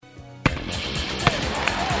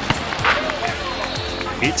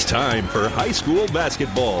It's time for high school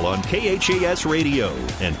basketball on KHAS Radio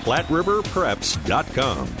and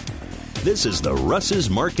PlatteRiverPreps.com. This is the Russ's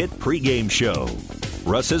Market pregame show.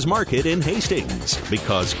 Russ's Market in Hastings,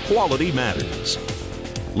 because quality matters.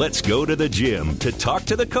 Let's go to the gym to talk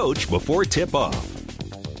to the coach before tip-off.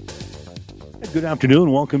 Good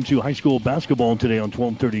afternoon. Welcome to high school basketball today on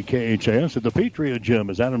 1230 KHAS at the Patriot Gym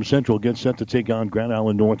as Adams Central gets set to take on Grand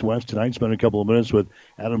Island Northwest tonight. Spend a couple of minutes with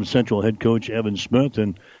Adams Central head coach Evan Smith.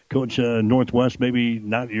 And Coach, Northwest, maybe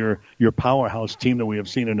not your powerhouse team that we have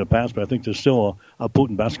seen in the past, but I think there's still a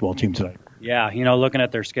potent basketball team tonight. Yeah, looking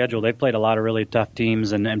at their schedule, they've played a lot of really tough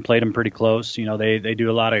teams and played them pretty close. They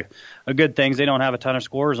do a lot of good things. They don't have a ton of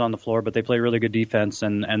scorers on the floor, but they play really good defense,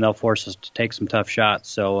 and they'll force us to take some tough shots.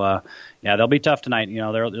 So, they'll be tough tonight.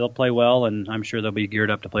 They'll play well, and I'm sure they'll be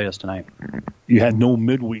geared up to play us tonight. You had no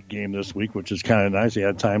midweek game this week, which is kind of nice. You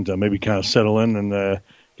had time to maybe kind of settle in and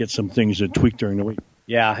get some things tweaked during the week.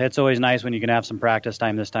 Yeah, it's always nice when you can have some practice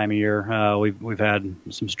time this time of year. We've had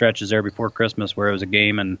some stretches there before Christmas where it was a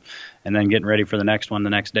game and then getting ready for the next one the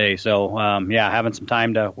next day. So, having some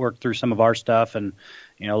time to work through some of our stuff and,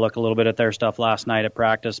 look a little bit at their stuff last night at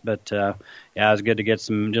practice. But, it was good to get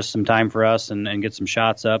some time for us and get some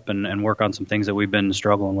shots up and work on some things that we've been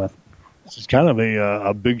struggling with. This is kind of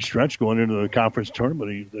a big stretch going into the conference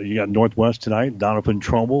tournament. You got Northwest tonight, Donovan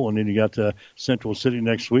Trumbull, and then you got Central City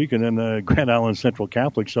next week, and then Grand Island Central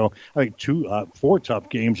Catholic. So I think 4 tough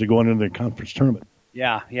games are going into the conference tournament.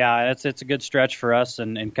 Yeah, it's a good stretch for us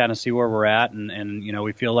and kind of see where we're at, and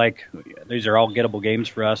we feel like these are all gettable games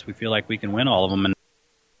for us. We feel like we can win all of them, and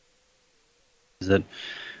that.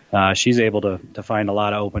 She's able to find a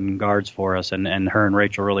lot of open guards for us, and her and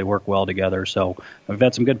Rachel really work well together. So we've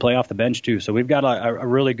had some good play off the bench too. So we've got a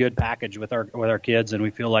really good package with our kids, and we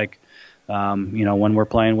feel like when we're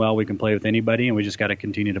playing well, we can play with anybody, and we just got to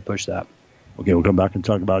continue to push that. Okay, we'll come back and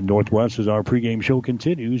talk about Northwest as our pregame show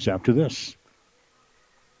continues after this.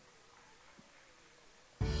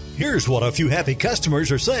 Here's what a few happy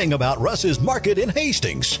customers are saying about Russ's Market in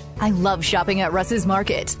Hastings. I love shopping at Russ's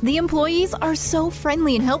Market. The employees are so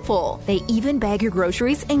friendly and helpful. They even bag your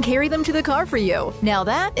groceries and carry them to the car for you. Now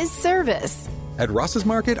that is service. At Russ's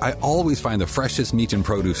Market, I always find the freshest meat and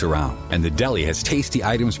produce around, and the deli has tasty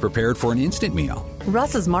items prepared for an instant meal.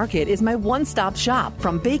 Russ's Market is my one-stop shop,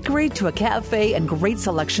 from bakery to a cafe, and great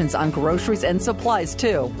selections on groceries and supplies,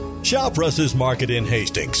 too. Shop Russ's Market in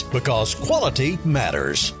Hastings, because quality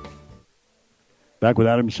matters. Back with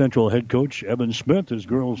Adams Central head coach Evan Smith. His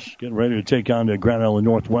girls getting ready to take on the Grand Island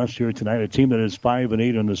Northwest here tonight, a team that is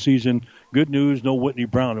 5-8 in the season. Good news, no Whitney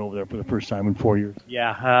Brown over there for the first time in 4 years.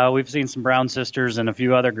 Yeah, we've seen some Brown sisters and a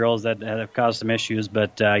few other girls that have caused some issues,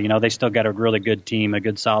 but, they still got a really good team, a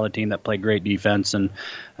good solid team that played great defense. And,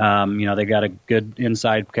 they got a good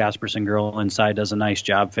inside Casperson girl inside, does a nice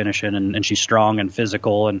job finishing, and she's strong and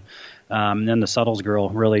physical. And then the Suttles girl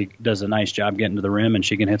really does a nice job getting to the rim, and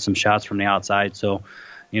she can hit some shots from the outside. So,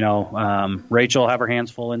 Rachel will have her hands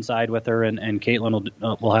full inside with her, and Caitlin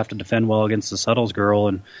will have to defend well against the Suttles girl.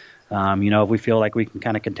 And, if we feel like we can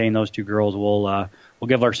kind of contain those two girls, we'll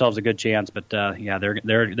give ourselves a good chance. But,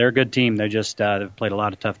 they're a good team. They just they've played a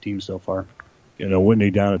lot of tough teams so far. Whitney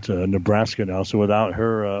down at Nebraska now, so without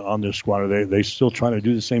her on this squad, they still trying to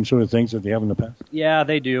do the same sort of things that they have in the past? Yeah,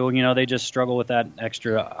 they do. They just struggle with that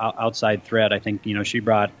extra outside threat. I think, she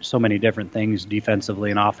brought so many different things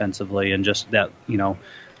defensively and offensively, and just that,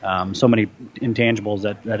 so many intangibles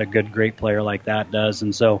that a great player like that does.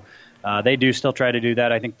 And so they do still try to do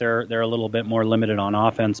that. I think they're a little bit more limited on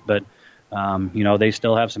offense, but, they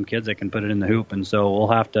still have some kids that can put it in the hoop. And so we'll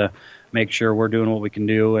have to make sure we're doing what we can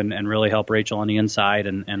do and really help Rachel on the inside,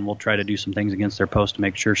 and we'll try to do some things against their post to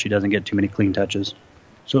make sure she doesn't get too many clean touches.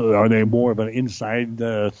 So are they more of an inside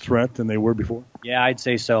threat than they were before? Yeah, I'd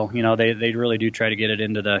say so. They really do try to get it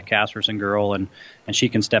into the Casperson girl, and she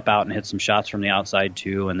can step out and hit some shots from the outside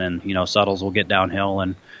too. And then, Suttles will get downhill,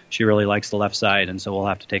 and she really likes the left side, and so we'll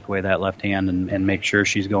have to take away that left hand and make sure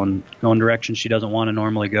she's going directions she doesn't want to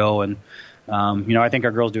normally go. And, I think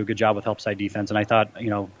our girls do a good job with help side defense, and I thought,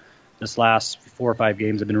 this last 4 or 5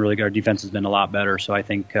 games have been really good. Our defense has been a lot better, so I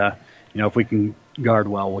think, if we can guard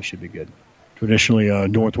well, we should be good. Traditionally,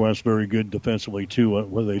 Northwest very good defensively too.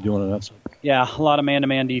 What are they doing on that side? Yeah, a lot of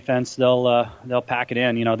man-to-man defense. They'll pack it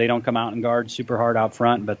in. They don't come out and guard super hard out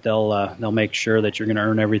front, but they'll make sure that you're going to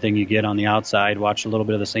earn everything you get on the outside. Watched a little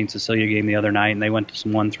bit of the St. Cecilia game the other night, and they went to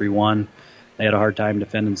some 1-3-1. They had a hard time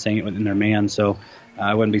defending St. in their man, so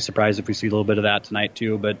I wouldn't be surprised if we see a little bit of that tonight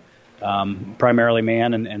too. But primarily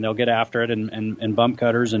man, and they'll get after it and bump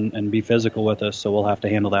cutters and be physical with us, so we'll have to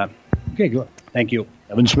handle that. Okay, good. Thank you.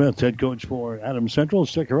 Evan Smith, head coach for Adams Central.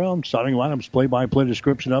 Stick around. Starting lineups, play-by-play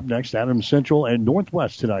description up next. Adams Central and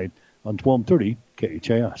Northwest tonight on 1230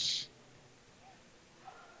 KHAS.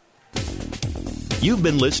 You've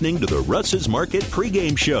been listening to the Russ's Market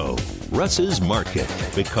pregame show. Russ's Market,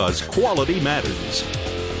 because quality matters.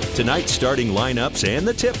 Tonight's starting lineups and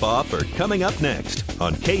the tip-off are coming up next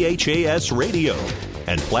on KHAS Radio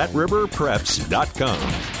and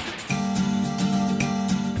PlatteRiverPreps.com.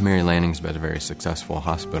 Mary Lanning's been a very successful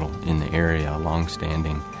hospital in the area, a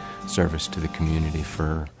long-standing service to the community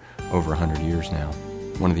for over 100 years now.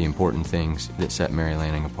 One of the important things that set Mary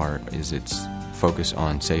Lanning apart is its focus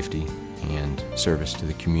on safety and service to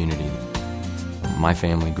the community. My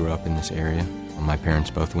family grew up in this area. My parents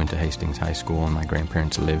both went to Hastings High School, and my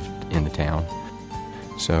grandparents lived in the town.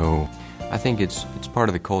 So I think it's part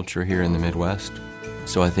of the culture here in the Midwest.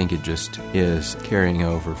 So I think it just is carrying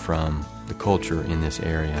over from the culture in this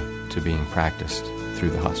area to being practiced through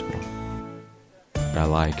the hospital. I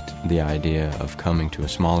liked the idea of coming to a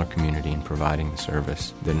smaller community and providing the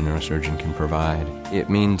service that a neurosurgeon can provide. It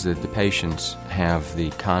means that the patients have the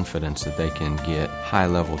confidence that they can get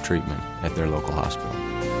high-level treatment at their local hospital.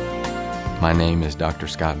 My name is Dr.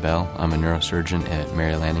 Scott Bell. I'm a neurosurgeon at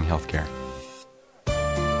Mary Lanning Healthcare.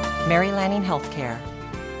 Mary Lanning Healthcare.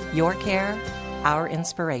 Your care, our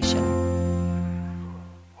inspiration.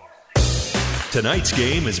 Tonight's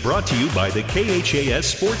game is brought to you by the KHAS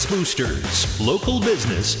Sports Boosters, local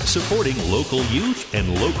business supporting local youth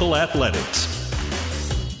and local athletics.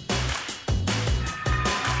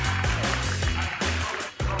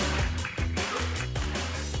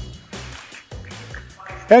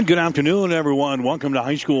 And good afternoon, everyone. Welcome to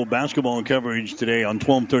high school basketball coverage today on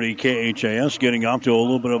 1230 KHAS. Getting off to a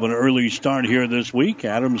little bit of an early start here this week.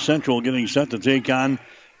 Adams Central getting set to take on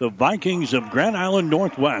the Vikings of Grand Island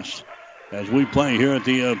Northwest. As we play here at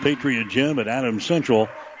the Patriot Gym at Adams Central,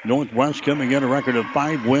 Northwest coming in a record of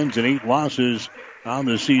 5 wins and 8 losses on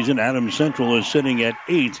the season. Adams Central is sitting at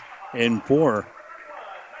 8-4.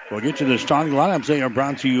 We'll get to the starting lineups. They are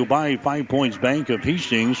brought to you by 5 Points Bank of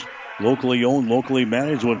Hastings. Locally owned, locally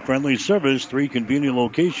managed with friendly service, 3 convenient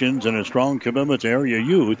locations, and a strong commitment to area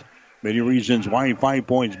youth. Many reasons why 5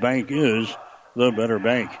 Points Bank is the better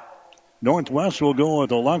bank. Northwest will go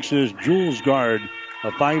with Alexis Julesgaard, a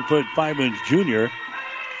 5'5" junior.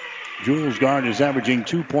 Julesgaard is averaging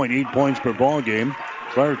 2.8 points per ball game.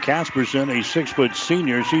 Claire Casperson, a 6'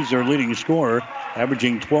 senior, she's their leading scorer,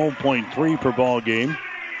 averaging 12.3 per ball game.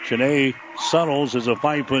 Shanae Suttles is a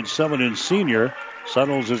 5'7" senior.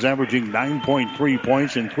 Suttles is averaging 9.3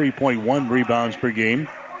 points and 3.1 rebounds per game.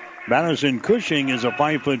 Madison Cushing is a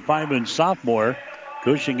 5'5" sophomore.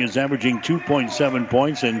 Cushing is averaging 2.7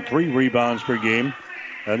 points and 3 rebounds per game.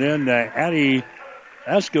 And then Addie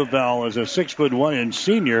Esquivel is a 6'1"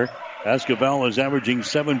 senior. Esquivel is averaging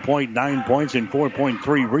 7.9 points and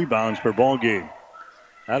 4.3 rebounds per ball game.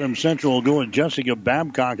 Adams Central will go with Jessica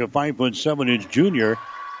Babcock, a 5'7" junior.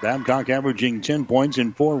 Babcock averaging 10 points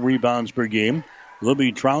and 4 rebounds per game.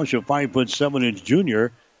 Libby Troush, a 5'7"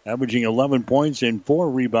 junior, averaging 11 points and 4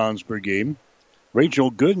 rebounds per game. Rachel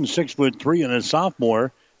Gooden, 6'3" and a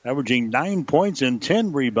sophomore, averaging 9 points and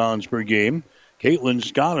 10 rebounds per game. Caitlin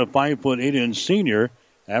Scott, a 5'8" senior,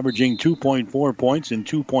 averaging 2.4 points and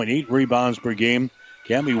 2.8 rebounds per game.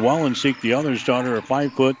 Cammie Wallenseek, the other starter, a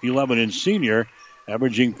 5'11" senior,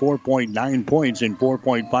 averaging 4.9 points and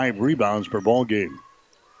 4.5 rebounds per ball game.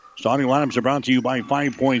 Starting lineups are brought to you by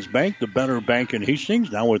 5 Points Bank, the better bank in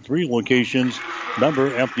Hastings, now with 3 locations,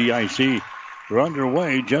 member FDIC. We're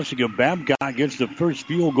underway. Jessica Babcock gets the first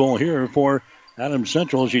field goal here for Adams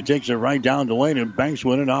Central. She takes it right down the lane and banks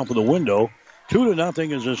one off of the window.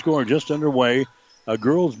 2-0 is the score just underway. A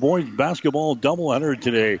girls-boys basketball doubleheader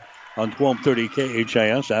today on 1230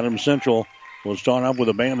 KHIS. Adams Central will start off with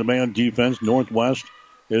a man-to-man defense. Northwest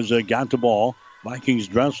has got the ball. Vikings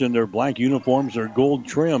dressed in their black uniforms, their gold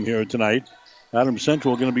trim here tonight. Adams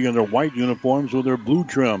Central going to be in their white uniforms with their blue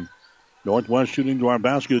trim. Northwest shooting to our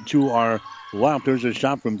basket to our left. There's a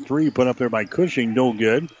shot from 3 put up there by Cushing. No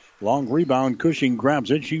good. Long rebound. Cushing grabs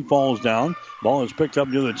it. She falls down. Ball is picked up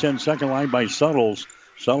near the 10-second line by Suttles.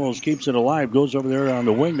 Suttles keeps it alive. Goes over there on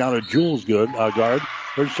the wing. Now to Jules guard.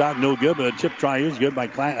 Her shot no good, but a tip try is good by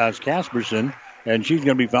Casperson. And she's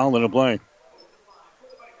going to be fouled in the play.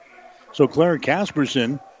 So Claire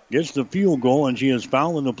Casperson gets the field goal, and she is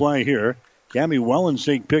fouled in the play here. Cammie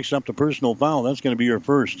Wellenseek picks up the personal foul. That's going to be her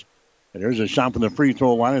first. And there's a shot from the free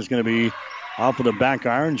throw line. It's going to be off of the back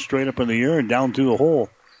iron, straight up in the air and down through the hole.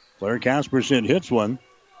 Claire Casperson hits one.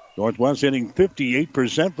 Northwest hitting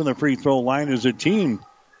 58% from the free throw line as a team.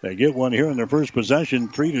 They get one here in their first possession.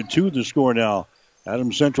 3-2 the score now.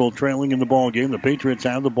 Adams Central trailing in the ball game. The Patriots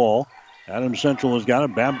have the ball. Adams Central has got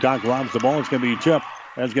it. Babcock lobs the ball. It's going to be tipped.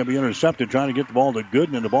 That's going to be intercepted. Trying to get the ball to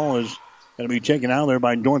Gooden, and the ball is going to be taken out there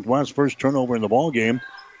by Northwest. First turnover in the ball game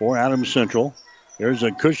for Adams Central. There's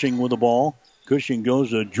a Cushing with the ball. Cushing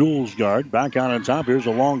goes to Jules guard. Back out on top. Here's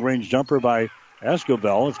a long-range jumper by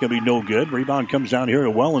Escobar. It's going to be no good. Rebound comes down here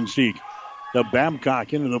to Wellenseek. The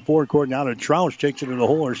Babcock into the forecourt. Now to Troush. Takes it to the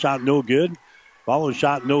hole. Her shot no good. Follow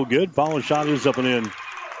shot no good. Follow shot is up and in.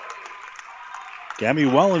 Cammy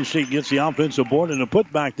Wellenseek gets the offensive board and a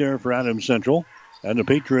putback there for Adams Central. And the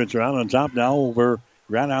Patriots are out on top now over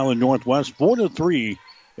Grand Island Northwest. 4-3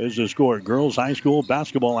 is the score. Girls high school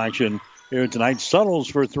basketball action here tonight. Suttles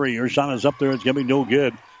for three. Her shot is up there. It's going to be no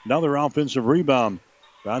good. Another offensive rebound.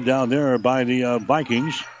 Found down there by the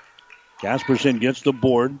Vikings. Casperson gets the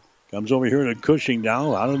board. Comes over here to Cushing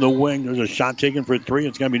now. Out of the wing. There's a shot taken for three.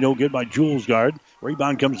 It's going to be no good by Jules guard.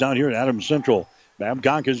 Rebound comes down here to Adams Central.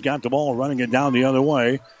 Babcock has got the ball, running it down the other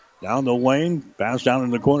way. Down the lane. Pass down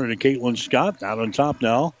in the corner to Caitlin Scott. Out on top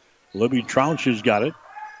now. Libby Trouch has got it.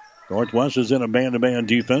 Northwest is in a man-to-man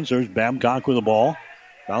defense. There's Babcock with the ball.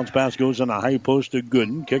 Bounce pass goes on the high post to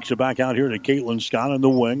Gooden. Kicks it back out here to Caitlin Scott on the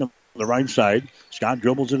wing on the right side. Scott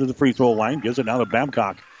dribbles into the free throw line. Gives it now to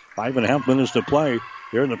Babcock. 5.5 minutes to play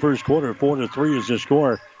here in the first quarter. 4-3 is the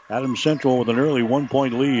score. Adams Central with an early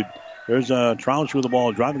 1-point lead. There's Trouch with the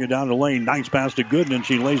ball, driving it down the lane. Nice pass to Gooden, and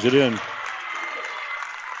she lays it in.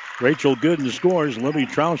 Rachel Gooden scores. Libby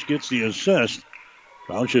Trouch gets the assist.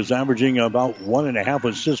 Trouch is averaging about 1.5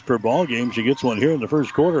 assists per ball game. She gets one here in the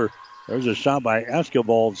first quarter. There's a shot by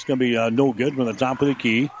Escobar. It's going to be no good from the top of the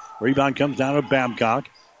key. Rebound comes down to Babcock.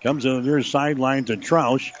 Comes to the near sideline to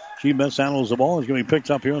Trouch. She mishandles the ball. It's going to be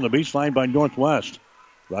picked up here on the baseline by Northwest.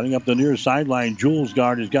 Running up the near sideline, Jules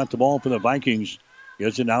guard has got the ball for the Vikings.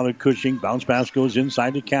 Gets it now to Cushing. Bounce pass goes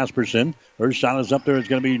inside to Casperson. Her shot is up there. It's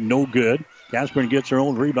going to be no good. Casperson gets her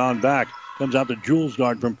own rebound back. Comes out to Jules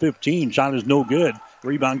guard from 15. Shot is no good.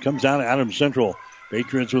 Rebound comes down to Adams Central.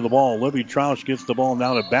 Patriots with the ball. Libby Troush gets the ball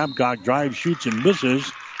now to Babcock. Drives, shoots, and misses,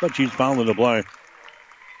 but she's fouled in the play.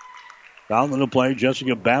 Fouled in the play.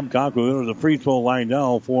 Jessica Babcock will go to the free throw line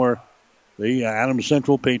now for the Adams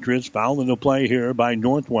Central Patriots. Fouled in the play here by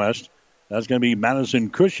Northwest. That's going to be Madison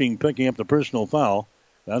Cushing picking up the personal foul.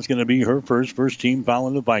 That's going to be her first team foul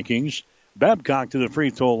in the Vikings. Babcock to the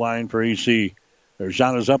free throw line for AC. Their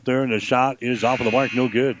shot is up there, and the shot is off of the mark. No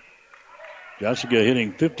good. Jessica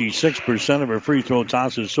hitting 56% of her free throw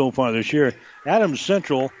tosses so far this year. Adams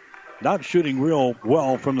Central not shooting real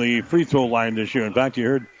well from the free throw line this year. In fact, you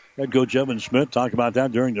heard head coach Evan Smith talk about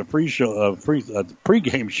that during the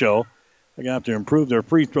pregame show. They're going to have to improve their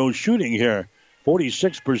free throw shooting here.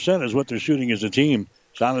 46% is what they're shooting as a team.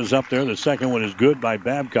 Shot is up there. The second one is good by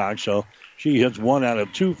Babcock, so she hits 1 out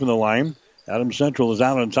of 2 from the line. Adams Central is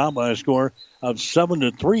out on top by a score of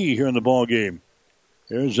 7-3 here in the ball game.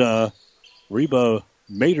 Here's Reba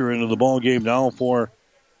Mater into the ball game now for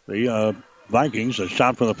the Vikings. A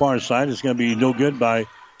shot from the far side is going to be no good by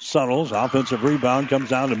Suttles. Offensive rebound comes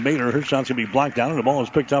down to Mater. Her shot's going to be blocked down, and the ball is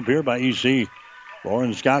picked up here by EC.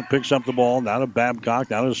 Lauren Scott picks up the ball. Now to Babcock.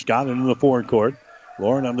 Now to Scott into the forecourt.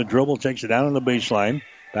 Lauren on the dribble takes it down on the baseline.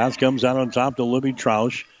 Pass comes out on top to Libby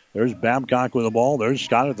Troush. There's Babcock with the ball. There's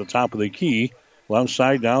Scott at the top of the key. Left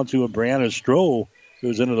side down to a Brianna Stroh,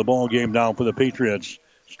 who's into the ball game now for the Patriots.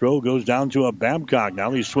 Stroh goes down to a Babcock.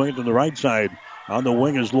 Now he's swinging to the right side. On the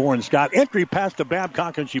wing is Lauren Scott. Entry pass to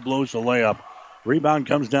Babcock, and she blows the layup. Rebound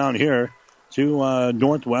comes down here to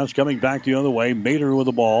Northwest. Coming back the other way. Mater with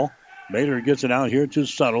the ball. Mater gets it out here to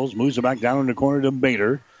Suttles. Moves it back down in the corner to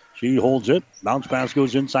Mater. She holds it. Bounce pass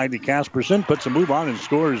goes inside to Casperson. Puts a move on and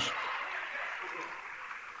scores.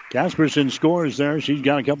 Casperson scores there. She's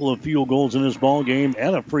got a couple of field goals in this ball game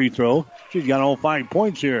and a free throw. She's got all 5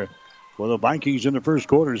 points here for the Vikings in the first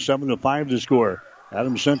quarter. 7-5 to score.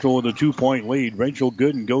 Adams Central with a 2-point lead. Rachel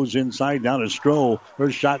Gooden goes inside down to Stroh.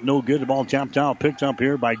 Her shot no good. The ball tapped out. Picked up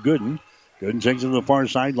here by Gooden. Gooden takes it to the far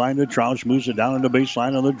sideline to Troush. Moves it down on the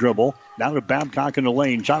baseline on the dribble. Down to Babcock in the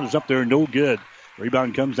lane. Shot is up there. No good.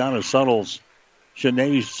 Rebound comes down to Suttles.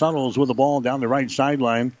 Shanae Suttles with the ball down the right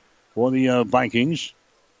sideline for the Vikings.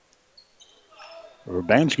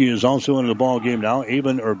 Urbanski is also in the ball game now.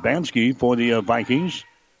 Avon Urbanski for the Vikings.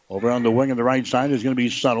 Over on the wing on the right side is going to be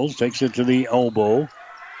Suttles. Takes it to the elbow.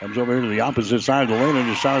 Comes over here to the opposite side of the lane, and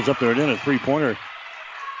the shot is up there and in. A three-pointer.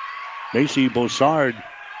 Macy Bossard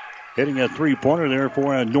hitting a three-pointer there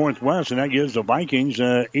for Northwest, and that gives the Vikings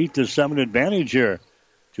an 8-7 advantage here.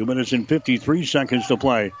 2 minutes and 53 seconds to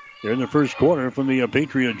play. They're in the first quarter from the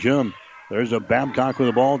Patriot Gym. There's a Babcock with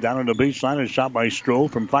the ball down on the baseline. A shot by Stroh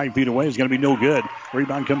from 5 feet away is going to be no good.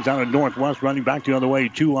 Rebound comes down to Northwest, running back the other way.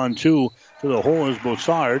 2-on-2 to the hole is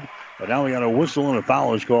Bossard. But now we got a whistle and a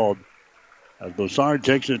foul is called. As Bossard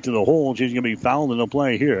takes it to the hole, she's going to be fouled in the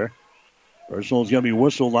play here. Personal is going to be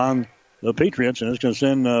whistled on the Patriots, and it's going to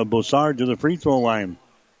send Bossard to the free throw line.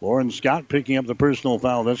 Lauren Scott picking up the personal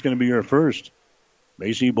foul. That's going to be her first.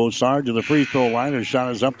 Macy Bossard to the free throw line. Her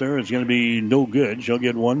shot is up there. It's going to be no good. She'll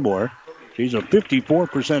get one more. She's a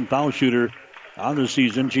 54% foul shooter on the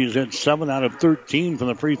season. She's hit 7 out of 13 from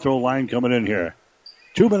the free throw line coming in here.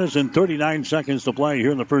 2 minutes and 39 seconds to play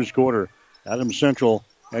here in the first quarter. Adams Central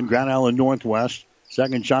and Grand Island Northwest.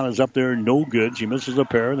 Second shot is up there, no good. She misses a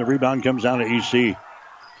pair, and the rebound comes down to AC.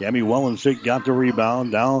 Cammy Wellensick got the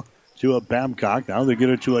rebound down to a Babcock. Now they get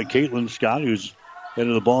it to a Caitlin Scott, who's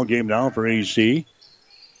into the ball game now for AC.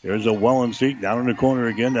 There's a Wellensick down in the corner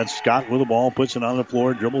again. That's Scott with the ball, puts it on the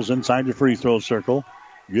floor, dribbles inside the free throw circle,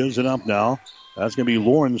 gives it up now. That's going to be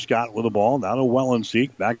Lauren Scott with the ball. Now to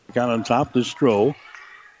Wellensick, back on top to Stroh.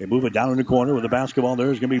 They move it down in the corner with the basketball.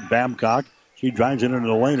 There's going to be Babcock. She drives it into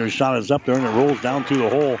the lane. Her shot is up there, and it rolls down through the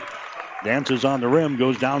hole. Dances on the rim,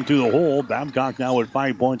 goes down through the hole. Babcock now with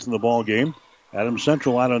 5 points in the ball game. Adams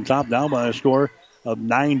Central out on top now by a score of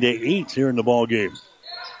 9-8 here in the ball game.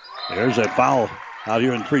 There's a foul out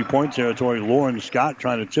here in 3-point territory. Lauren Scott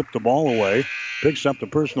trying to tip the ball away. Picks up the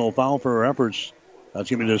personal foul for her efforts.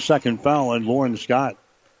 That's going to be the second foul on Lauren Scott.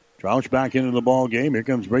 Trouch back into the ball game. Here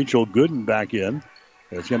comes Rachel Gooden back in.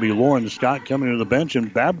 It's going to be Lauren Scott coming to the bench,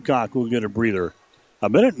 and Babcock will get a breather.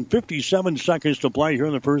 1 minute and 57 seconds to play here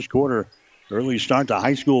in the first quarter. Early start to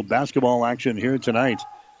high school basketball action here tonight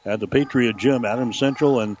at the Patriot Gym. Adams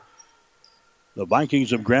Central and the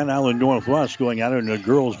Vikings of Grand Island Northwest going at it in a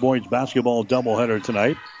girls-boys basketball doubleheader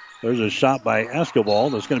tonight. There's a shot by Escobar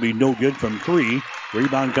that's going to be no good from 3.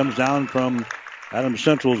 Rebound comes down from Adams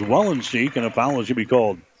Central's Wellensiek, and a foul is going to be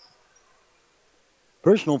called.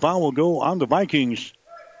 Personal foul will go on the Vikings.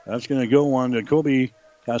 That's going to go on to Kobe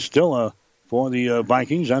Castilla for the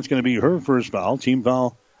Vikings. That's going to be her first foul. Team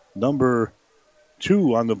foul number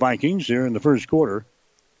 2 on the Vikings here in the first quarter.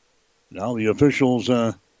 Now the officials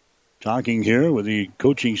talking here with the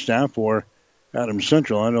coaching staff for Adams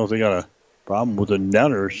Central. I don't know if they got a problem with the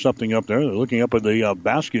net or something up there. They're looking up at the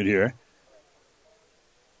basket here.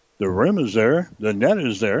 The rim is there. The net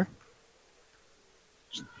is there.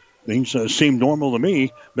 Things seem normal to me.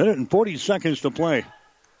 1 minute and 40 seconds to play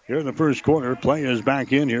here in the first quarter. Play is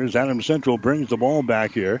back in here as Adams Central brings the ball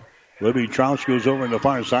back here. Libby Troush goes over in the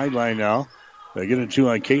far sideline now. They get it to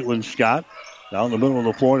Caitlin Scott. Down the middle of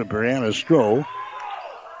the floor to Brianna Stroh.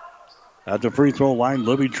 At the free throw line,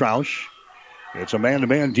 Libby Troush. It's a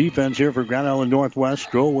man-to-man defense here for Grand Island Northwest.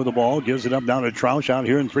 Stroh with the ball. Gives it up down to Troush out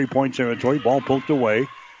here in 3-point territory. Ball poked away.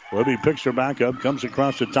 Libby picks her back up. Comes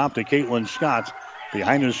across the top to Caitlin Scott.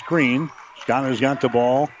 Behind the screen, Scott has got the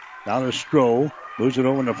ball. Now to Stroh. Moves it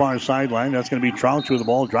over in the far sideline. That's going to be Troush with the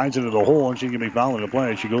ball. Drives into the hole, and she's going to be fouling the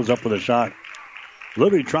play. She goes up for the shot.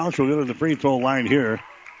 Libby Troush will go to the free throw line here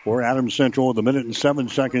for Adams Central with 1 minute and 7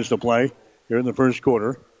 seconds to play here in the first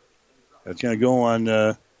quarter. That's going to go on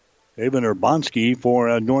Avon Urbonsky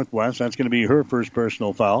for Northwest. That's going to be her first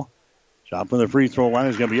personal foul. Shot from the free throw line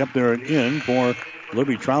is going to be up there and in for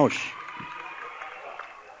Libby Troush.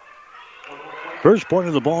 First point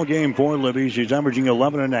of the ball game for Libby. She's averaging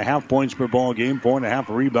 11.5 points per ball game, 4.5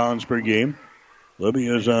 rebounds per game. Libby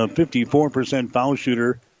is a 54% foul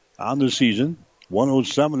shooter on the season.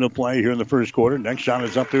 1:07 to play here in the first quarter. Next shot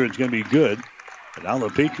is up there. It's going to be good. And now the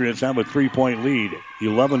Patriots have a 3-point lead,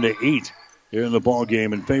 11-8 here in the ball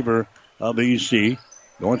game in favor of the EC.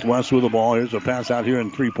 Northwest with the ball. Here's a pass out here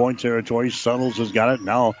in 3-point territory. Suttles has got it.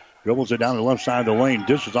 Now dribbles it down the left side of the lane.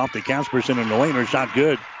 Dishes off to Casperson in the lane. Her shot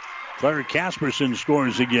good. Claire Casperson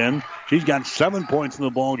scores again. She's got 7 points in the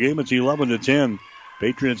ball game. It's 11-10.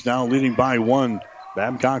 Patriots now leading by 1.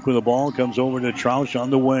 Babcock with the ball comes over to Troush on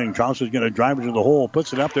the wing. Troush is going to drive it to the hole,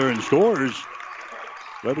 puts it up there and scores.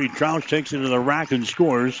 Libby Troush takes it to the rack and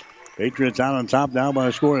scores. Patriots out on top now by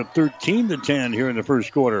a score of 13-10 here in the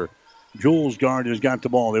first quarter. Jules Guard has got the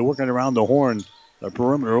ball. They're working around the horn, the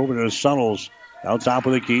perimeter over to Suttles. Out top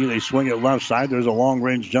of the key, they swing it left side. There's a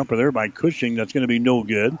long-range jumper there by Cushing. That's going to be no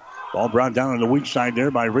good. Ball brought down on the weak side there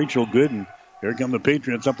by Rachel Gooden. Here come the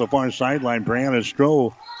Patriots up the far sideline. Brianna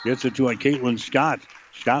Stroh gets it to Caitlin Scott.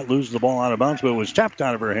 Scott loses the ball out of bounds, but it was tapped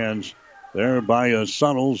out of her hands there by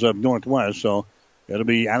Suttles of Northwest. So it'll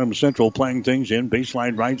be Adams Central playing things in.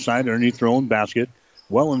 Baseline right side underneath their own basket.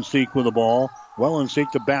 Wellensiek with the ball.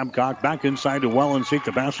 Wellensiek to Babcock. Back inside to Wellensiek.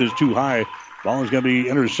 The pass is too high. Ball is going to be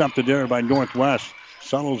intercepted there by Northwest.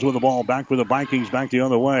 Suttles with the ball. Back with the Vikings. Back the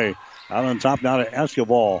other way. Out on top now to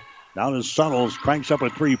Escobar. Now to Suttles. Cranks up a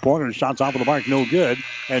three-pointer. Shots off of the mark. No good.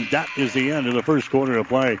 And that is the end of the first quarter of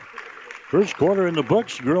play. First quarter in the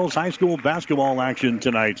books. Girls high school basketball action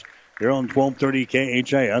tonight. Here on 1230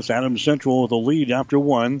 KHAS. Adams Central with a lead after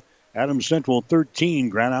one. Adams Central 13.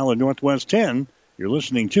 Grand Island Northwest 10. You're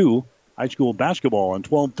listening to high school basketball on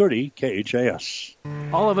 1230 KHAS.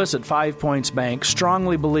 All of us at 5 Points Bank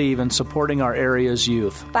strongly believe in supporting our area's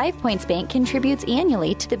youth. 5 Points Bank contributes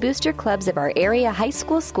annually to the booster clubs of our area high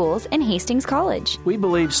school schools and Hastings College. We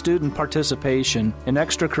believe student participation in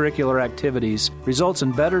extracurricular activities results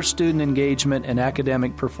in better student engagement and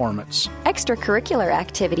academic performance. Extracurricular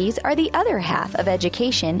activities are the other half of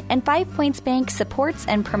education, and 5 Points Bank supports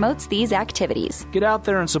and promotes these activities. Get out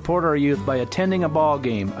there and support our youth by attending a ball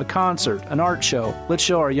game, a concert, an art show. Let's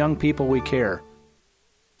show our young people we care.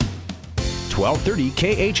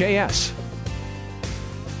 1230 KHAS.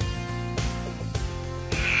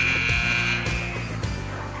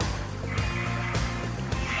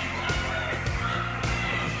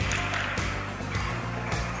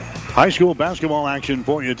 High school basketball action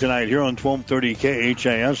for you tonight here on 1230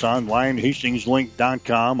 KHAS. Online,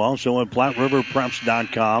 HastingsLink.com. Also at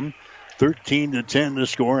PlatteRiverPreps.com. 13-10 to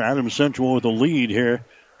score. Adams Central with a lead here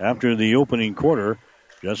after the opening quarter.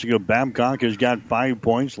 Jessica Babcock has got 5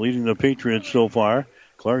 points, leading the Patriots so far.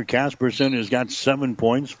 Claire Casperson has got 7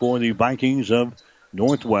 points for the Vikings of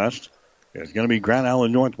Northwest. It's going to be Grand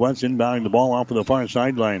Island Northwest inbounding the ball off of the far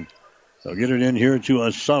sideline. They'll get it in here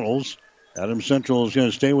to Suttles. Adams Central is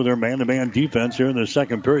going to stay with their man-to-man defense here in the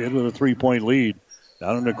second period with a 3-point lead.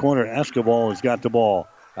 Down in the corner, Escobar has got the ball.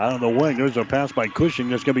 Out on the wing, there's a pass by Cushing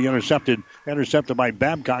that's going to be intercepted by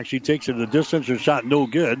Babcock. She takes it to the distance. Her shot no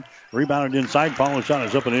good. Rebounded inside. Follow shot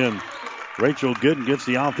is up and in. Rachel Gooden gets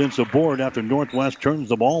the offensive board after Northwest turns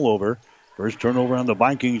the ball over. First turnover on the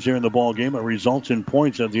Vikings here in the ball game. It results in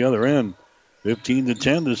points at the other end.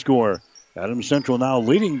 15-10 to score. Adams Central now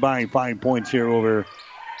leading by 5 points here over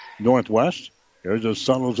Northwest. There's a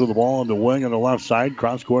Suttles with the ball on the wing on the left side.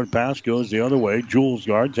 Cross-court pass goes the other way. Jules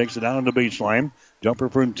Guard takes it down on the baseline. Jumper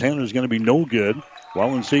from 10 is going to be no good.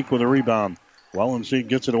 Wellenseek with a rebound. Wellenseek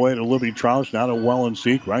gets it away to Libby Troush. Now to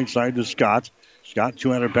Wellenseek. Right side to Scott. Scott,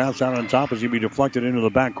 two-handed pass out on top is going to be deflected into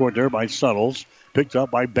the backcourt there by Suttles. Picked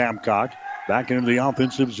up by Babcock. Back into the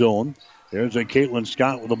offensive zone. There's a Caitlin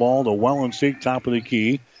Scott with the ball to Wellenseek, top of the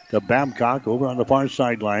key. To Babcock over on the far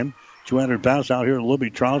sideline. Two-handed pass out here to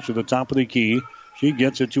Libby Troush to the top of the key. She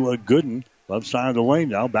gets it to a Gooden. Left side of the lane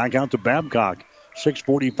now. Back out to Babcock.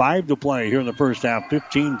 6:45 to play here in the first half.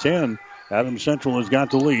 15-10. Adams Central has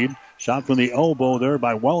got the lead. Shot from the elbow there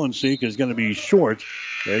by Wellenseek is going to be short.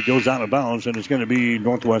 It goes out of bounds, and it's going to be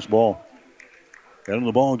Northwest ball. And in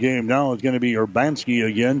the ball game now is going to be Urbanski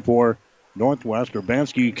again for Northwest.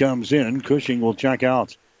 Urbanski comes in. Cushing will check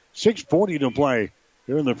out. 6:40 to play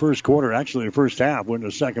here in the first quarter. Actually, the first half. We're in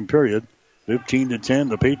the second period. 15-10.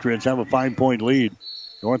 The Patriots have a 5-point lead.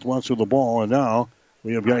 Northwest with the ball, and now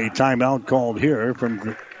we have got a timeout called here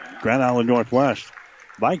from Grand Island Northwest.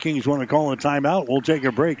 Vikings want to call a timeout. We'll take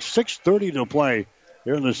a break. 6:30 to play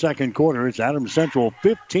here in the second quarter. It's Adams Central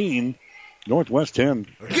 15, Northwest 10.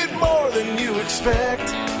 Get more than you expect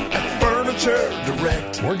at Furniture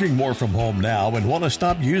Direct. Working more from home now and want to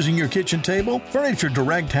stop using your kitchen table? Furniture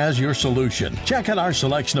Direct has your solution. Check out our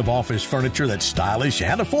selection of office furniture that's stylish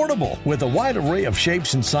and affordable. With a wide array of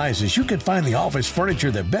shapes and sizes, you can find the office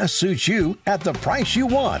furniture that best suits you at the price you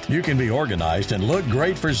want. You can be organized and look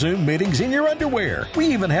great for Zoom meetings in your underwear. We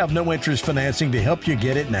even have no-interest financing to help you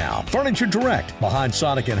get it now. Furniture Direct, behind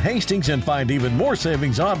Sonic and Hastings, and find even more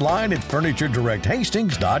savings online at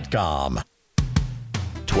FurnitureDirectHastings.com.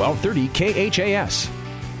 1230 KHAS.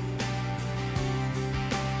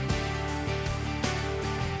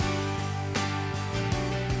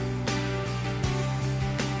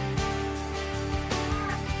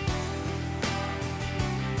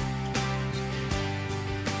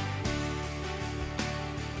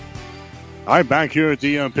 All right, back here at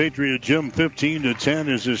the Patriot Gym, 15-10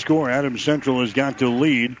 is the score. Adams Central has got the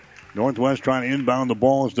lead. Northwest trying to inbound the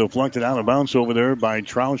ball is deflected out of bounds over there by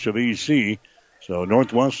Troush of EC. So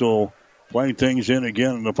Northwest will play things in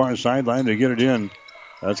again on the far sideline to get it in.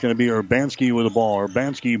 That's going to be Urbanski with the ball.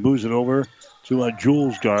 Urbanski moves it over to a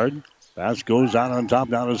Jules Guard. Pass goes out on top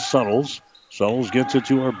down to Suttles. Suttles gets it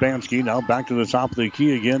to Urbanski. Now back to the top of the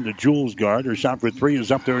key again to Jules Guard. Her shot for three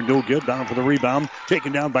is up there, no good. Down for the rebound.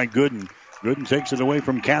 Taken down by Gooden. Gooden takes it away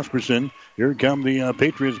from Casperson. Here come the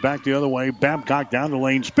Patriots back the other way. Babcock down the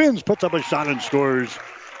lane. Spins, puts up a shot and scores.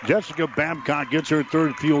 Jessica Babcock gets her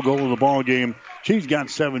third field goal of the ball game. She's got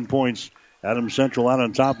 7 points. Adams Central out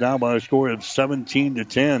on top now by a score of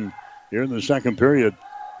 17-10 here in the second period.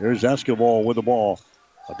 Here's Escobar with the ball.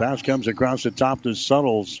 A pass comes across the top to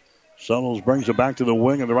Suttles. Suttles brings it back to the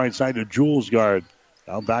wing on the right side to Jules Guard.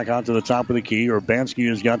 Now back out to the top of the key. Urbanski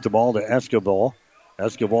has got the ball to Escobar.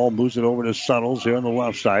 Escobar moves it over to Suttles here on the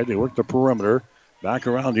left side. They work the perimeter. Back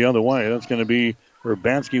around the other way. That's going to be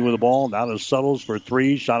Urbanski with the ball. Now to Suttles for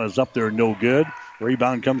three. Shot is up there, no good.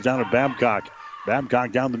 Rebound comes down to Babcock.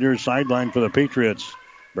 Babcock down the near sideline for the Patriots.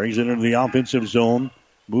 Brings it into the offensive zone.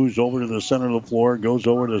 Moves over to the center of the floor. Goes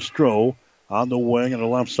over to Stroh on the wing on the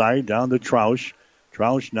left side. Down to Troush.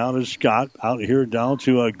 Troush now to Scott. Out here down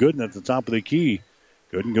to Gooden at the top of the key.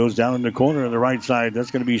 Gooden goes down in the corner on the right side.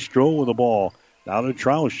 That's going to be Stroh with the ball. Now to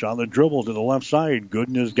Troush on the dribble to the left side.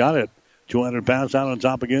 Gooden has got it. 200 pass out on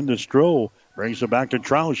top again to Stroh. Brings it back to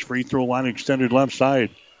Troush. Free throw line extended left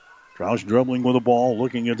side. Troush dribbling with the ball.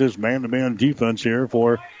 Looking at this man-to-man defense here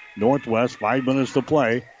for Northwest. 5 minutes to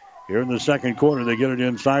play. Here in the second quarter, they get it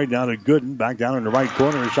inside. Down to Gooden. Back down in the right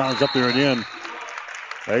corner. Shot is up there and in.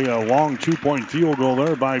 A long 2-point field goal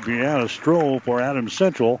there by Brianna Stroh for Adams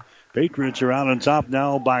Central. Patriots are out on top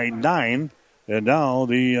now by 9. And now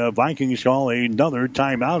the Vikings call another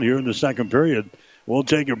timeout here in the second period. We'll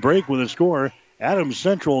take a break with a score. Adams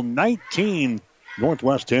Central 19,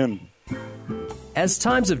 Northwest 10. As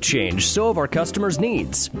times have changed, so have our customers'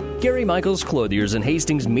 needs. Gary Michaels Clothiers in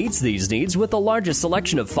Hastings meets these needs with the largest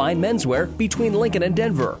selection of fine menswear between Lincoln and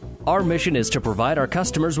Denver. Our mission is to provide our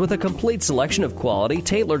customers with a complete selection of quality,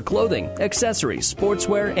 tailored clothing, accessories,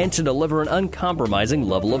 sportswear, and to deliver an uncompromising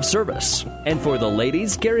level of service. And for the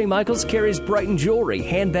ladies, Gary Michaels carries Brighton jewelry,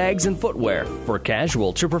 handbags, and footwear. For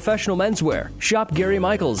casual to professional menswear, shop Gary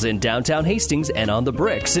Michaels in downtown Hastings and on the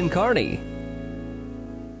Bricks in Kearney.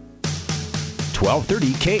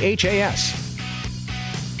 1230 KHAS.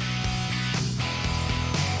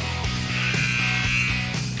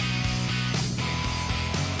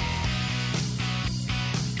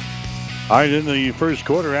 All right, in the first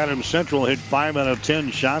quarter, Adams Central hit 5 out of 10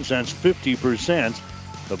 shots. That's 50%.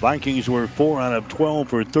 The Vikings were 4 out of 12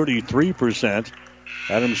 for 33%.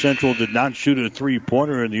 Adams Central did not shoot a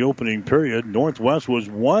three-pointer in the opening period. Northwest was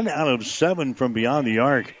 1 out of 7 from beyond the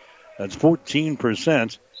arc. That's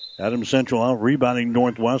 14%. Adams Central out rebounding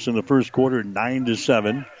Northwest in the first quarter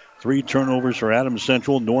 9-7. 3 turnovers for Adams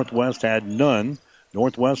Central. Northwest had none.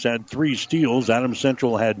 Northwest had 3 steals. Adams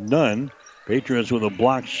Central had none. Patriots with a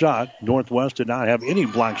blocked shot. Northwest did not have any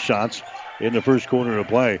blocked shots in the first quarter of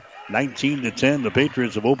play. 19-10. The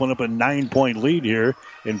Patriots have opened up a 9-point lead here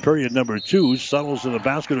in period number 2. Suttles to the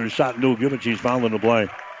basket. Her shot no good, and she's fouled in the play.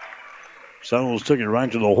 Suttles took it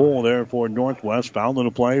right to the hole there for Northwest. Fouled in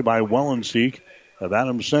the play by Wellenseek of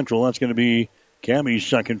Adams Central. That's going to be Cammie's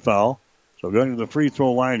second foul. So going to the free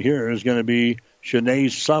throw line here is going to be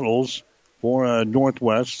Shanae Suttles for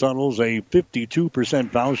Northwest. Suttles a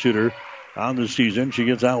 52% foul shooter on the season. She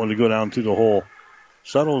gets that one to go down to the hole.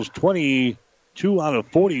 Suttles 22 out of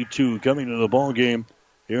 42 coming to the ball game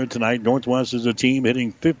here tonight. Northwest is a team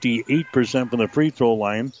hitting 58% from the free throw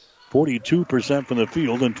line, 42% from the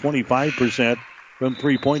field, and 25% from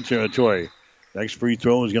three-point territory. Next free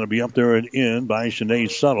throw is going to be up there and in by Shanae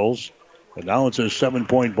Suttles. And now it's a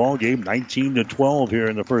 7-point ball game, 19-12 here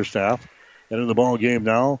in the first half. And in the ball game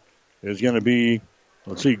now is going to be,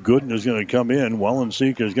 let's see, Gooden is going to come in.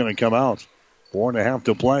 Wellenseek is going to come out. 4.5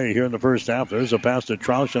 to play here in the first half. There's a pass to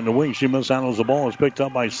Troush on the wing. She mishandles the ball. It's picked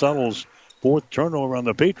up by Suttles. 4th turnover on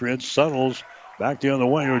the Patriots. Suttles back the other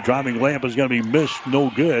way. Her driving layup is going to be missed. No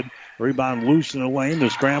good. Rebound loose in the lane. The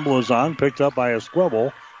scramble is on. Picked up by a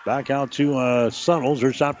Squibble. Back out to Suttles.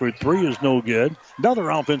 Her shot for 3 is no good. Another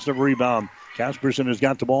offensive rebound. Casperson has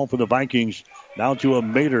got the ball for the Vikings. Now to a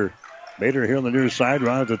Mater. Mater here on the near side,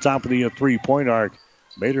 right at the top of the three-point arc.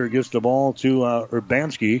 Mater gets the ball to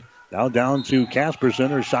Urbanski. Now down to Casperson.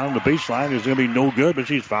 Her shot on the baseline is going to be no good, but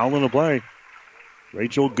she's fouling the play.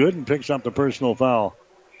 Rachel Gooden picks up the personal foul.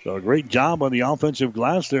 So a great job on the offensive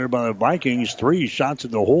glass there by the Vikings. 3 shots at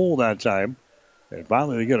the hole that time. And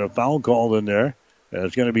finally they get a foul called in there. And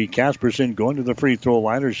it's going to be Casperson going to the free throw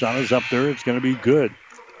line. Her shot is up there. It's going to be good.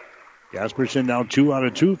 Casperson now 2 out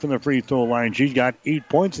of 2 from the free throw line. She's got 8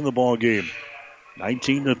 points in the ball game.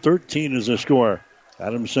 19-13 is the score.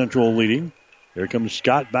 Adams Central leading. Here comes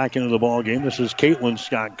Scott back into the ball game. This is Caitlin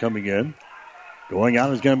Scott coming in. Going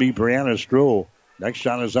out is going to be Brianna Stroh. Next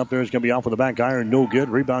shot is up there. It's going to be off with the back iron. No good.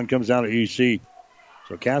 Rebound comes out of EC.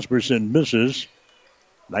 So Casperson misses.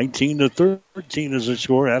 19-13 is the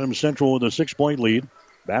score. Adams Central with a 6-point lead.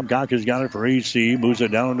 Babcock has got it for AC. Moves it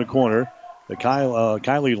down in the corner. The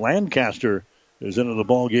Kylie Lancaster is into the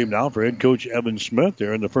ball game now for head coach Evan Smith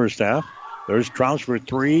there in the first half. There's Troush for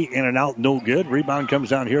 3. In and out. No good. Rebound comes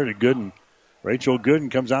down here to Gooden. Rachel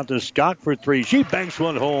Gooden comes out to Scott for three. She banks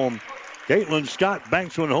one home. Caitlin Scott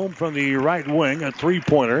banks one home from the right wing, a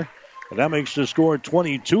three-pointer. And that makes the score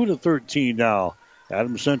 22-13 now.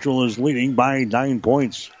 Adams Central is leading by 9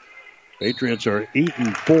 points. Patriots are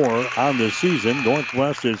 8-4 on the season.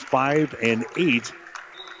 Northwest is 5-8.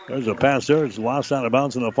 There's a pass there. It's lost out of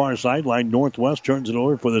bounds on the far sideline. Northwest turns it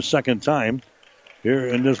over for the second time here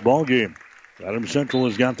in this ball game. Adams Central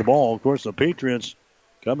has got the ball. Of course, the Patriots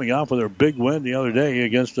coming off of their big win the other day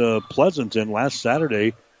against Pleasanton last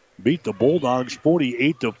Saturday. Beat the Bulldogs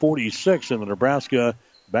 48-46 in the Nebraska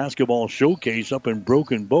Basketball Showcase up in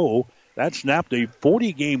Broken Bow. That snapped a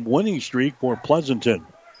 40-game winning streak for Pleasanton.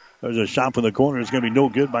 There's a shot from the corner. It's going to be no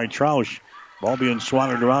good by Troush. Ball being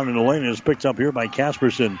swatted around in the lane and is picked up here by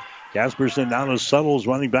Casperson. Casperson down to Suttles,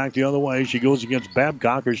 running back the other way. She goes against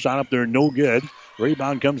Babcock. Her shot up there, no good.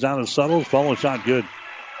 Rebound comes down to Suttles. Follow shot good.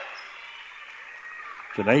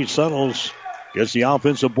 Janae Suttles gets the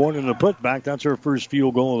offensive board and the putback. That's her first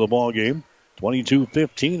field goal of the ball game.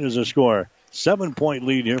 22-15 is the score. 7-point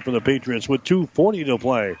lead here for the Patriots with 2:40 to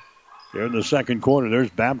play. Here in the second quarter, there's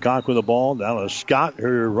Babcock with the ball. Down to Scott.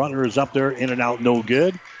 Her runner is up there, in and out, no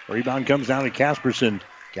good. Rebound comes down to Casperson.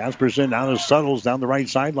 Casperson down to Suttles down the right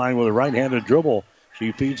sideline with a right-handed dribble.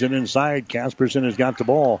 She feeds it inside. Casperson has got the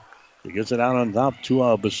ball. He gets it out on top to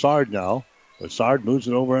Bassard now. Bassard moves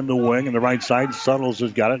it over in the wing on the right side. Suttles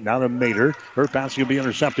has got it. Now to Mater. Her pass will be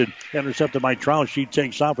intercepted. Intercepted by Troush. She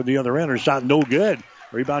takes off at the other end. Her shot no good.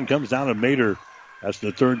 Rebound comes down to Mater. That's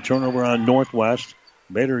the third turnover on Northwest.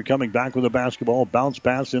 Mater coming back with the basketball. Bounce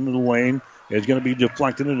pass into the lane. It's going to be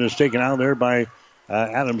deflected and is taken out there by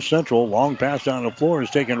Adams Central. Long pass down the floor is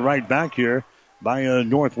taken right back here by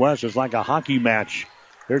Northwest. It's like a hockey match.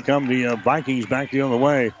 Here come the Vikings back the other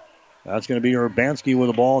way. That's going to be Urbanski with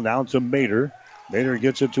the ball. Now to Mater. Mater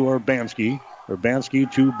gets it to Urbanski.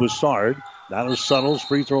 Urbanski to Bassard. Now to Suttles.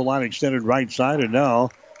 Free throw line extended right side. And now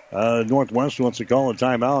Northwest wants to call a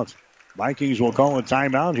timeout. Vikings will call a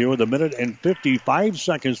timeout here with 1 minute and 55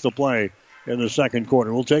 seconds to play in the second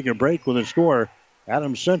quarter. We'll take a break with a score.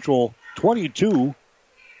 Adams Central 22,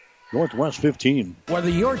 Northwest 15. Whether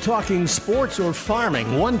you're talking sports or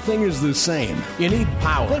farming, one thing is the same. You need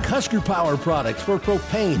power. Think Husker Power products for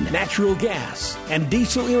propane, natural gas, and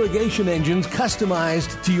diesel irrigation engines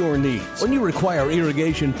customized to your needs. When you require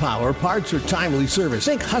irrigation power, parts, or timely service,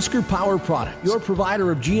 think Husker Power products, your provider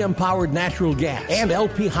of GM-powered natural gas and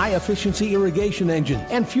LP high-efficiency irrigation engines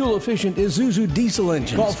and fuel-efficient Isuzu diesel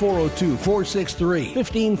engines. Call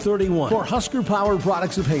 402-463-1531 for Husker Power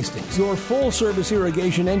products of Hastings, your full-service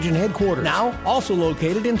irrigation engine headquarters, now also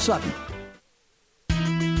located in Sutton.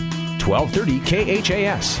 1230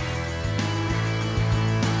 KHAS.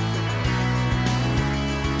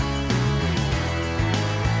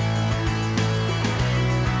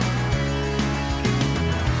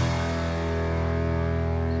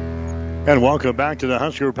 And welcome back to the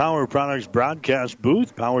Husker Power Products broadcast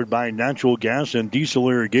booth, powered by natural gas and diesel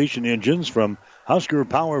irrigation engines from Husker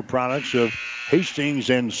Power Products of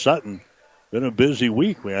Hastings and Sutton. Been a busy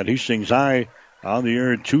week. We had Hastings High on the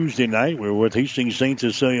air Tuesday night. We were with Hastings St.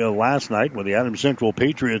 Cecilia last night, with the Adams Central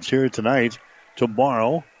Patriots here tonight.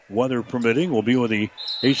 Tomorrow, weather permitting, we'll be with the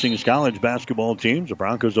Hastings College basketball teams. The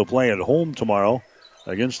Broncos will play at home tomorrow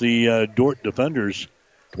against the Dordt Defenders.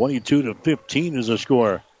 22-15 is the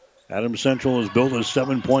score. Adams Central has built a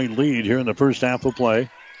 7-point lead here in the first half of play.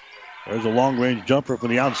 There's a long-range jumper from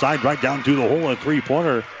the outside, right down through the hole, a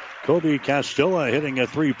three-pointer. Kobe Castilla hitting a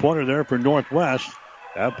three-pointer there for Northwest.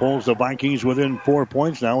 That pulls the Vikings within 4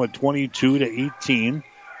 points now at 22-18.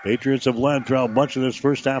 Patriots have led throughout much of this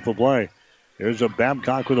first half of play. Here's a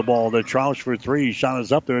Babcock with the ball. The Troush for three. Shot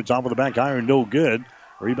is up there. It's off of the back iron. No good.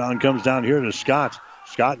 Rebound comes down here to Scott.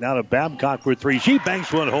 Scott now to Babcock for three. She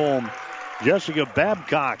banks one home. Jessica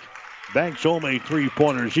Babcock banks home a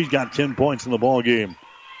three-pointer. She's got 10 points in the ball game.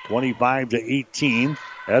 25-18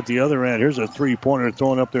 at the other end. Here's a three-pointer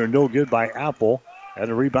thrown up there, no good by Apple. And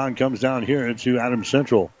the rebound comes down here into Adams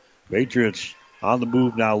Central. Patriots on the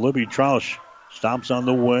move now. Libby Troush stops on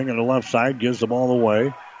the wing on the left side, gives the ball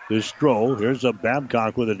away. There's Stroh. Here's a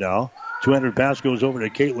Babcock with it now. 200 pass goes over to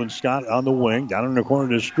Caitlin Scott on the wing. Down in the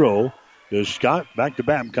corner to Stroh. To Scott, back to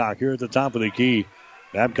Babcock here at the top of the key.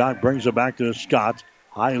 Babcock brings it back to Scott.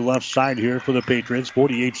 High left side here for the Patriots.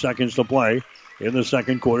 48 seconds to play in the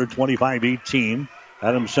second quarter. 25-18.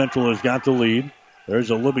 Adams Central has got the lead. There's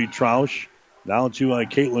a Libby Troush. Down to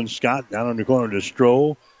Caitlin Scott. Down in the corner to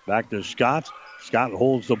Stroh. Back to Scott. Scott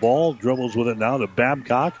holds the ball. Dribbles with it now to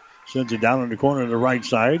Babcock. Sends it down in the corner to the right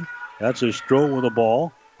side. That's a Stroh with the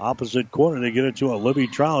ball. Opposite corner, they get it to a Libby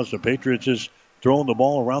Troush. The Patriots is throwing the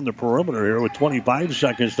ball around the perimeter here with 25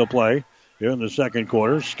 seconds to play here in the second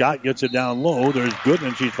quarter. Scott gets it down low. There's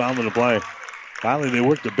Goodman. She's fouling the play. Finally, they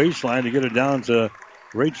work the baseline to get it down to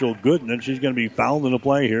Rachel Goodman. She's going to be fouled in the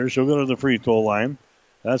play here. She'll go to the free throw line.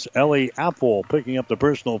 That's Ellie Apple picking up the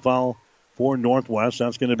personal foul for Northwest.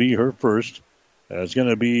 That's going to be her first. It's going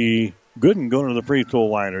to be Gooden going to the free throw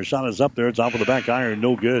line. Her shot is up there. It's off of the back iron.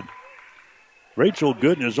 No good. Rachel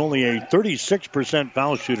Gooden is only a 36%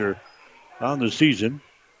 foul shooter on the season.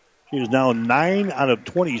 She is now 9 out of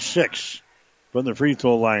 26 from the free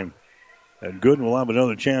throw line. And Gooden will have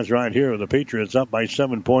another chance right here with the Patriots up by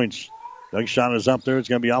 7 points. Next shot is up there. It's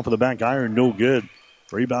going to be off of the back iron. No good.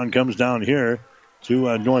 Rebound comes down here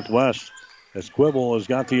to Northwest. As Quibble has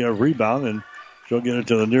got the rebound, and she'll get it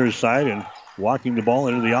to the near side. And walking the ball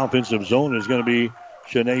into the offensive zone is going to be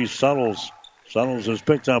Shanae Suttles. Suttles is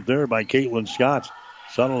picked up there by Caitlin Scott.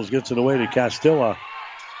 Suttles gets it away to Castilla.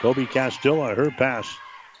 Kobe Castilla, her pass.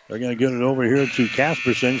 They're going to get it over here to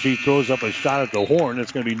Casperson. She throws up a shot at the horn.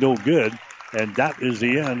 It's going to be no good. And that is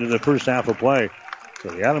the end of the first half of play. So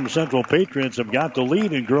the Adams Central Patriots have got the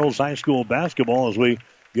lead in girls high school basketball as we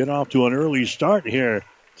get off to an early start here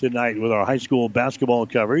tonight with our high school basketball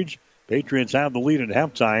coverage. Patriots have the lead at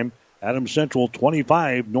halftime. Adams Central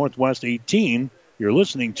 25, Northwest 18. You're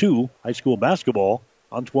listening to high school basketball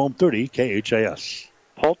on 1230 KHAS.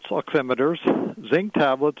 Pulse oximeters, zinc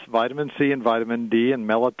tablets, vitamin C and vitamin D, and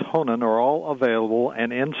melatonin are all available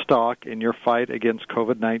and in stock in your fight against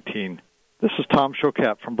COVID-19. This is Tom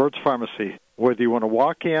Choquette from Burt's Pharmacy. Whether you want to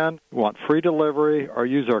walk in, want free delivery, or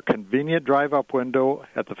use our convenient drive-up window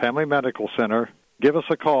at the Family Medical Center, give us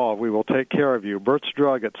a call. We will take care of you. Burt's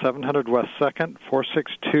Drug at 700 West 2nd,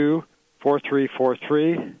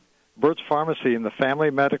 462-4343. Burt's Pharmacy in the Family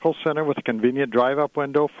Medical Center with a convenient drive-up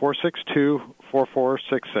window,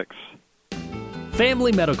 462-4466.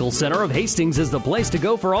 Family Medical Center of Hastings is the place to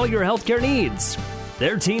go for all your healthcare needs.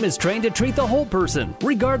 Their team is trained to treat the whole person,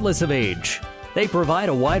 regardless of age. They provide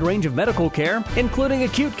a wide range of medical care, including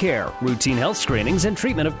acute care, routine health screenings, and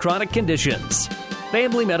treatment of chronic conditions.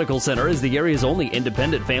 Family Medical Center is the area's only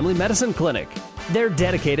independent family medicine clinic. They're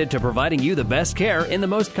dedicated to providing you the best care in the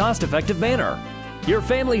most cost-effective manner. Your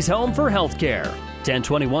family's home for health care.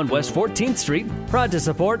 1021 West 14th Street, proud to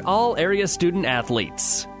support all area student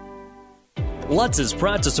athletes. Lutz is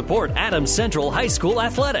proud to support Adams Central High School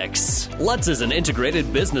athletics. Lutz is an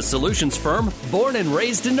integrated business solutions firm born and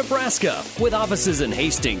raised in Nebraska with offices in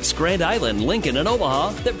Hastings, Grand Island, Lincoln, and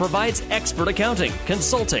Omaha that provides expert accounting,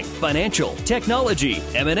 consulting, financial, technology,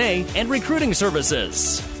 M&A, and recruiting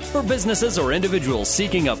services. For businesses or individuals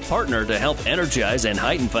seeking a partner to help energize and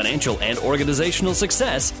heighten financial and organizational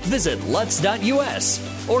success, visit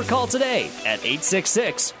lutz.us or call today at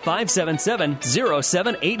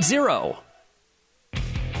 866-577-0780.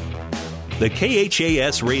 The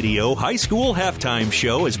KHAS Radio High School Halftime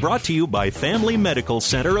Show is brought to you by Family Medical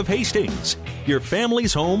Center of Hastings, your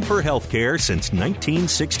family's home for healthcare since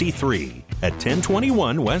 1963 at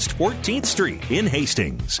 1021 West 14th Street in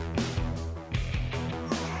Hastings.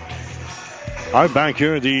 All right, back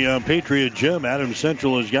here at the Patriot Gym, Adams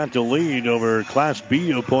Central has got the lead over Class B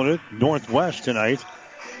opponent Northwest tonight.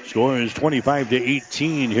 Score is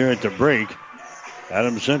 25-18 here at the break.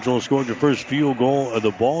 Adams Central scored the first field goal of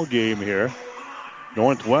the ball game here.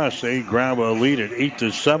 Northwest, they grab a lead at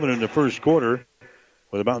 8-7 in the first quarter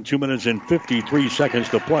with about 2 minutes and 53 seconds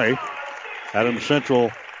to play. Adams Central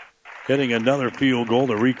hitting another field goal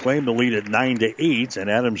to reclaim the lead at 9-8, and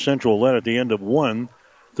Adams Central led at the end of one,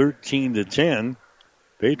 13-10.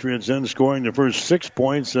 Patriots then scoring the first 6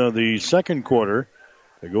 points of the second quarter.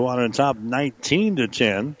 They go out on top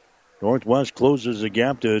 19-10. Northwest closes the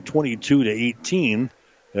gap to 22-18.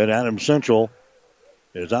 And Adams Central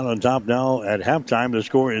is out on top now at halftime. The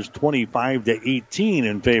score is 25-18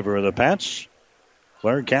 in favor of the Pats.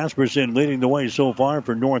 Claire Casperson leading the way so far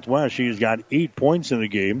for Northwest. She's got 8 points in the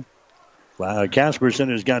game. Casperson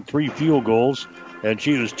has got 3 field goals, and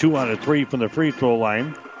she is 2 out of 3 from the free throw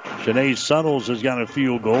line. Shanae Suttles has got a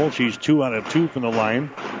field goal. She's 2 out of 2 from the line.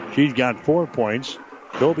 She's got 4 points.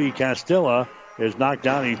 Kobe Castilla has knocked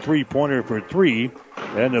down a 3-pointer for 3.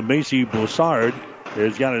 And Macy Boussard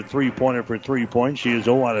has got a 3-pointer for 3 points. She is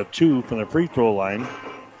 0 out of 2 from the free throw line.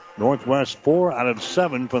 Northwest 4 out of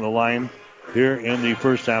 7 from the line here in the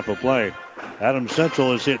first half of play. Adams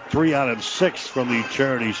Central has hit 3 out of 6 from the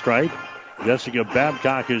charity stripe. Jessica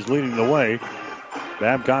Babcock is leading the way.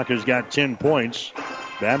 Babcock has got 10 points.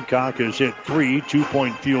 Babcock has hit 3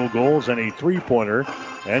 2-point field goals and a 3-pointer.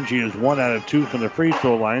 And she is 1 out of 2 from the free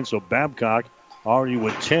throw line. So Babcock already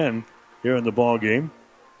with 10 here in the ball game.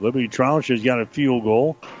 Libby Troush has got a field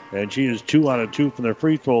goal, and she is 2 out of 2 from the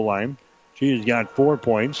free throw line. She has got 4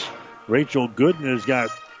 points. Rachel Gooden has got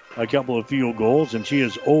a couple of field goals, and she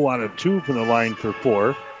is 0 out of 2 from the line for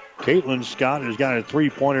 4. Caitlin Scott has got a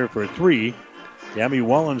 3-pointer for 3. Tammy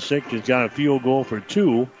Wallensick has got a field goal for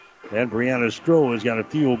 2. And Brianna Stroh has got a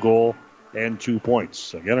field goal and 2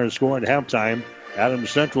 points. Again, our score at halftime. Adams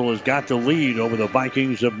Central has got the lead over the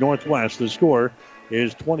Vikings of Northwest. The score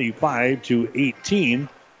is 25-18.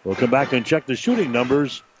 We'll come back and check the shooting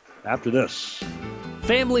numbers after this.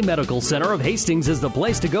 Family Medical Center of Hastings is the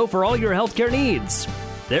place to go for all your healthcare needs.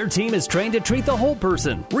 Their team is trained to treat the whole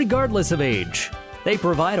person, regardless of age. They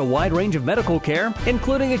provide a wide range of medical care,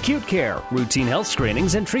 including acute care, routine health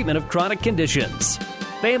screenings, and treatment of chronic conditions.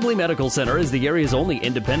 Family Medical Center is the area's only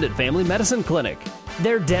independent family medicine clinic.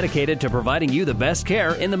 They're dedicated to providing you the best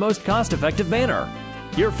care in the most cost-effective manner.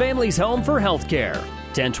 Your family's home for health care.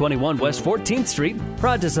 1021 West 14th Street,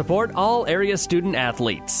 proud to support all area student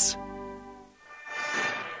athletes.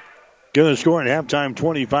 Going to score at halftime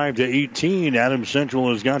 25-18. Adams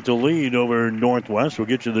Central has got the lead over Northwest. We'll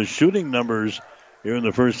get you the shooting numbers here in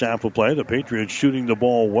the first half of play. The Patriots shooting the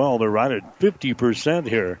ball well. They're right at 50%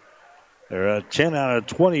 here. They're at 10 out of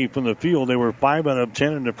 20 from the field. They were 5 out of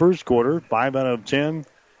 10 in the first quarter, 5 out of 10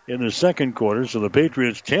 in the second quarter. So the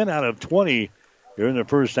Patriots 10 out of 20 here in the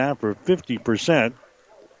first half for 50%.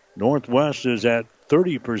 Northwest is at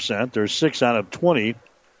 30%. They're 6 out of 20.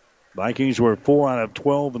 Vikings were 4 out of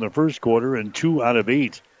 12 in the first quarter and 2 out of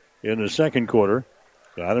 8 in the second quarter.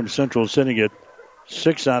 So Adams Central sitting at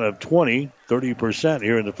 6 out of 20, 30%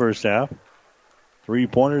 here in the first half.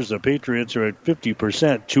 3-pointers, the Patriots are at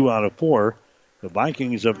 50%, 2 out of 4. The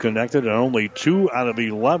Vikings have connected and only 2 out of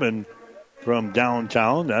 11 from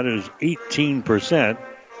downtown. That is 18%.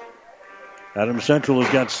 Adams Central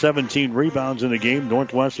has got 17 rebounds in the game.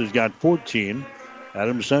 Northwest has got 14.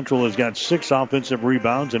 Adams Central has got 6 offensive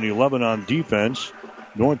rebounds and 11 on defense.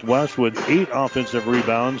 Northwest with 8 offensive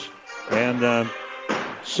rebounds and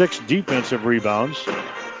 6 defensive rebounds.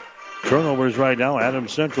 Turnovers right now.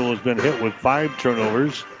 Adams Central has been hit with 5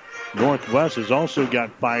 turnovers. Northwest has also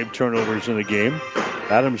got 5 turnovers in the game.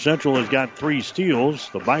 Adams Central has got 3 steals.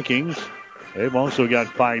 The Vikings, they've also got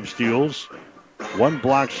 5 steals. 1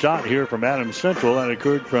 block shot here from Adams Central. That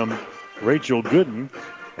occurred from Rachel Gooden.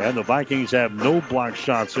 And the Vikings have no block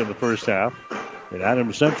shots in the first half. And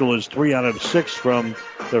Adams Central is 3 out of 6 from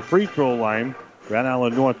the free throw line. Grand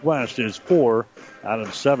Island Northwest is 4 out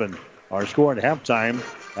of 7. Our score at halftime,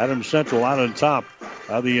 Adams Central out on top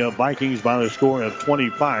of the Vikings by the score of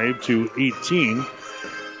 25-18.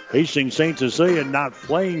 Hastings St. Cecilia not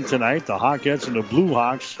playing tonight. The Hawkettes and the Blue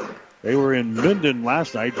Hawks, they were in Minden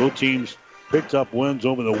last night. Both teams picked up wins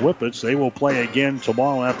over the Whippets. They will play again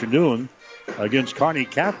tomorrow afternoon against Kearney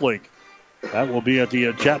Catholic. That will be at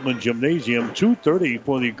the Chapman Gymnasium. 2:30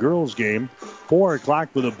 for the girls' game. 4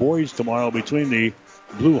 o'clock for the boys tomorrow between the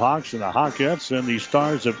Blue Hawks and the Hawkettes and the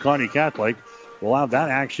Stars of Kearney Catholic. We'll have that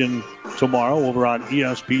action tomorrow over on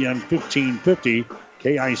ESPN 1550.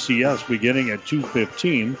 KICS beginning at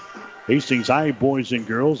 2:15. Hastings High boys and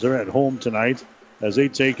girls, they're at home tonight as they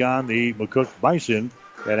take on the McCook Bison.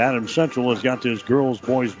 And Adams Central has got this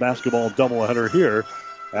girls-boys basketball doubleheader here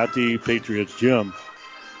at the Patriots Gym.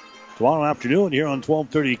 Tomorrow afternoon here on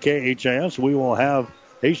 1230 KHIS, we will have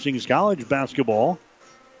Hastings College basketball.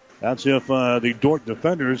 That's if the Dordt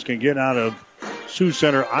Defenders can get out of Sioux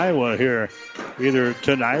Center, Iowa here either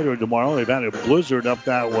tonight or tomorrow. They've had a blizzard up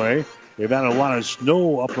that way. They've had a lot of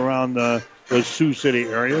snow up around the Sioux City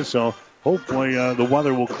area, so hopefully the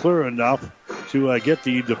weather will clear enough to get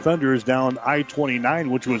the Defenders down I-29,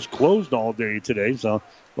 which was closed all day today, so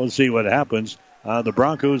we'll see what happens. The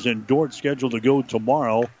Broncos and Dordt scheduled to go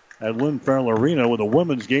tomorrow at Lynn Farrell Arena with a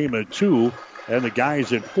women's game at 2 and the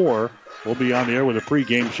guys at 4. We'll be on the air with a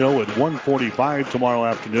pregame show at 1:45 tomorrow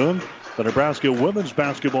afternoon. The Nebraska women's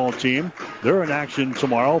basketball team, they're in action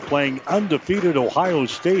tomorrow playing undefeated Ohio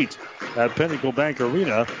State at Pinnacle Bank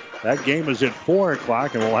Arena. That game is at 4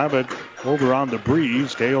 o'clock, and we'll have it over on the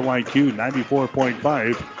Breeze, KOIQ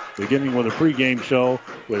 94.5, beginning with a pregame show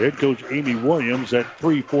with head coach Amy Williams at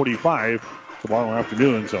 3:45 tomorrow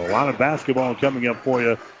afternoon. So a lot of basketball coming up for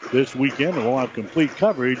you this weekend, and we'll have complete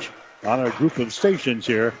coverage on our group of stations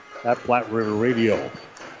here at Platte River Radio.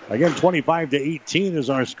 Again, 25-18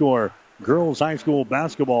 is our score. Girls high school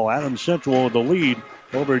basketball, Adams Central with the lead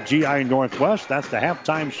over GI Northwest. That's the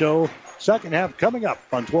halftime show. Second half coming up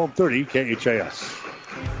on 1230 KHAS.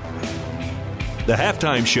 The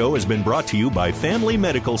halftime show has been brought to you by Family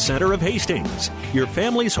Medical Center of Hastings, your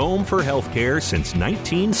family's home for health care since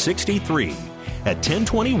 1963 at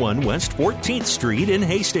 1021 West 14th Street in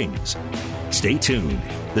Hastings. Stay tuned.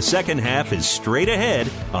 The second half is straight ahead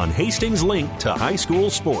on Hastings' link to high school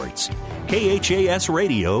sports. KHAS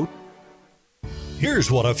Radio.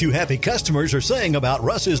 Here's what a few happy customers are saying about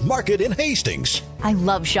Russ's Market in Hastings. I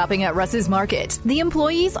love shopping at Russ's Market. The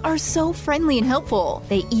employees are so friendly and helpful.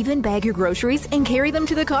 They even bag your groceries and carry them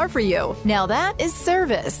to the car for you. Now that is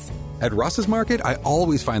service. At Russ's Market, I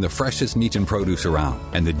always find the freshest meat and produce around,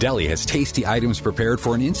 and the deli has tasty items prepared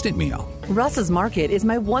for an instant meal. Russ's Market is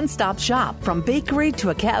my one-stop shop, from bakery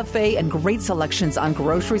to a cafe and great selections on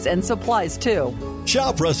groceries and supplies, too.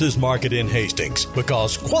 Shop Russ's Market in Hastings,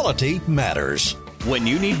 because quality matters. When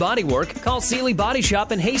you need body work, call Seeley Body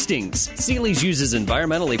Shop in Hastings. Seeley's uses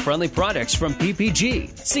environmentally friendly products from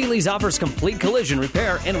PPG. Seeley's offers complete collision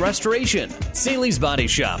repair and restoration. Seeley's Body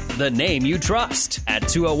Shop, the name you trust, at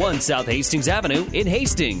 201 South Hastings Avenue in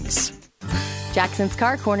Hastings. Jackson's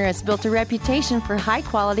Car Corner has built a reputation for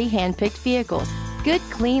high-quality hand-picked vehicles. Good,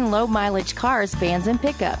 clean, low-mileage cars, vans, and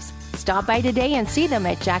pickups. Stop by today and see them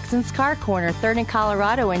at Jackson's Car Corner, 3rd and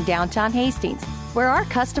Colorado in downtown Hastings, where our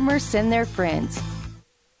customers send their friends.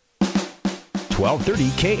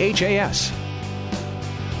 1230 KHAS.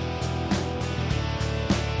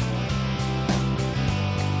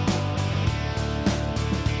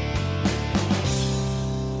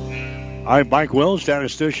 All right, Mike Wells,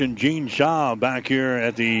 statistician Gene Shaw back here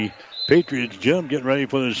at the Patriots gym, getting ready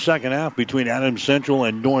for the second half between Adams Central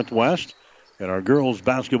and Northwest. And our girls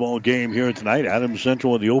basketball game here tonight. Adams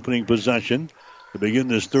Central with the opening possession to begin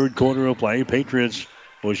this third quarter of play. Patriots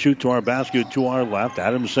will shoot to our basket to our left.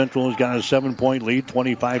 Adams Central has got a 7-point lead,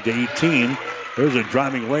 25-18. There's a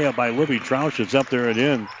driving layup by Libby Troush. It's up there and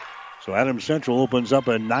in. So Adams Central opens up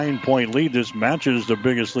a 9-point lead. This matches the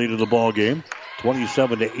biggest lead of the ball game,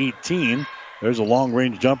 27-18. There's a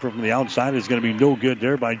long-range jumper from the outside. It's going to be no good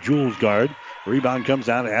there by Jules Guard. Rebound comes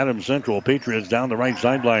out of Adams Central. Patriots down the right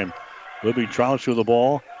sideline. Libby Troush with the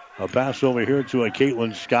ball. A pass over here to a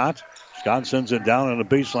Caitlin Scott. Scott sends it down on the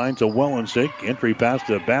baseline to Wellensick. Entry pass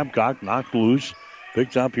to Babcock, knocked loose.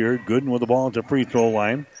 Picked up here. Gooden with the ball at the free throw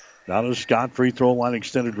line. Now to Scott, free throw line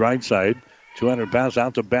extended right side. 200 pass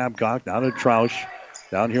out to Babcock. Now to Troush.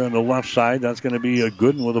 Down here on the left side, that's going to be a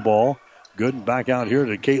Gooden with the ball. Gooden back out here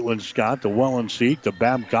to Caitlin Scott, to Wellensick, to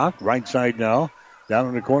Babcock. Right side now. Down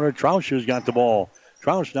in the corner, Troush has got the ball.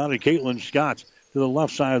 Troush now to Caitlin Scott, to the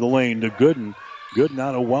left side of the lane, to Gooden. Gooden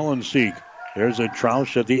now to Wellensick. There's a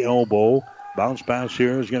Troush at the elbow. Bounce pass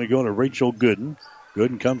here is going to go to Rachel Gooden.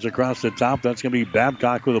 Gooden comes across the top. That's going to be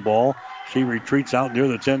Babcock with the ball. She retreats out near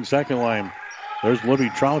the 10-second line. There's Libby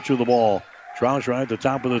Troush with the ball. Troush right at the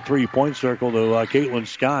top of the three-point circle to Caitlin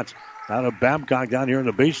Scott. Out of Babcock down here in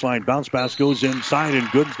the baseline. Bounce pass goes inside, and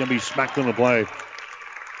Gooden's going to be smacked on the play.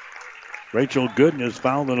 Rachel Gooden is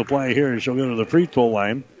fouled on the play here. She'll go to the free throw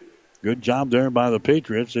line. Good job there by the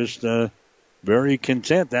Patriots. Just very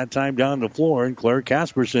content that time down the floor. And Claire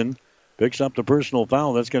Casperson picks up the personal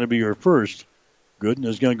foul. That's going to be her first. Gooden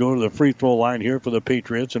is going to go to the free throw line here for the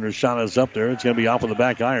Patriots, and her shot is up there. It's going to be off of the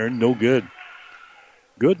back iron. No good.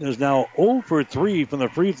 Gooden is now 0 for 3 from the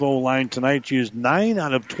free throw line tonight. She is 9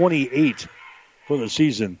 out of 28 for the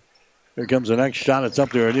season. Here comes the next shot. It's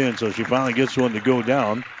up there and in, so she finally gets one to go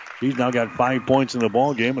down. She's now got 5 points in the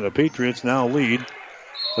ball game, and the Patriots now lead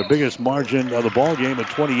the biggest margin of the ball game at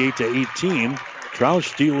 28-18.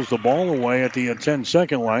 Troush steals the ball away at the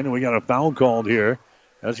 10-second line, and we got a foul called here.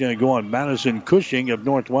 That's going to go on Madison Cushing of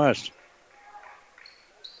Northwest.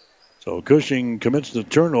 So Cushing commits the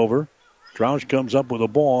turnover. Troush comes up with the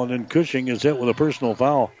ball, and then Cushing is hit with a personal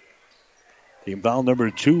foul. Team foul number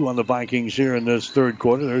 2 on the Vikings here in this third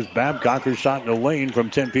quarter. There's Babcock. Her shot in the lane from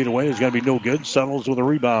 10 feet away is going to be no good. Suttles with a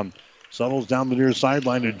rebound. Suttles down the near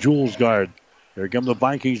sideline to Jules Guard. Here come the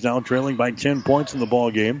Vikings now trailing by 10 points in the ball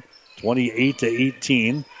game.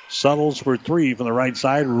 28-18. Suttles for 3 from the right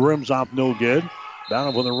side. Rims off no good.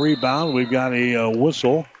 Down with a rebound. We've got a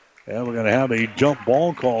whistle. And we're going to have a jump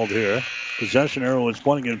ball called here. Possession arrow is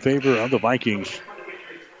pointing in favor of the Vikings.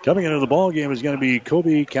 Coming into the ball game is going to be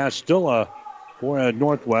Kobe Castilla for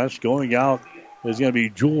Northwest. Going out is going to be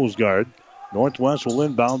Jules Guard. Northwest will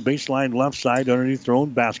inbound baseline left side underneath their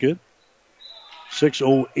own basket.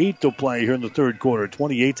 6:08 to play here in the third quarter.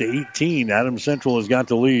 28-18. Adams Central has got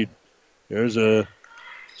the lead. There's a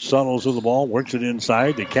Suttles with the ball. Works it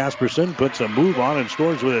inside to Casperson. Puts a move on and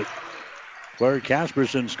scores with it. Claire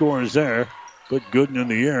Casperson scores there. Put Gooden in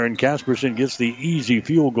the air, and Casperson gets the easy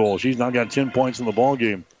field goal. She's now got 10 points in the ball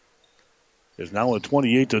game. It's now a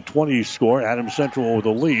 28-20 score. Adams Central with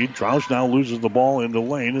the lead. Troush now loses the ball in the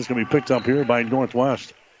lane. It's going to be picked up here by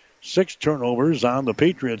Northwest. 6 turnovers on the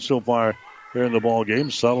Patriots so far here in the ball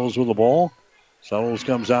game. Suttles with the ball. Suttles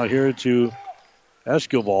comes out here to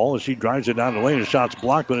Escobar as she drives it down the lane. The shot's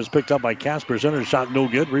blocked, but it's picked up by Casperson. Her shot no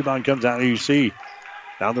good. Rebound comes out AC.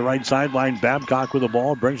 Down the right sideline, Babcock with the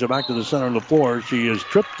ball, brings it back to the center of the floor. She is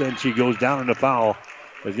tripped and she goes down, and a foul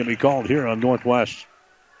is going to be called here on Northwest.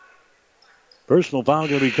 Personal foul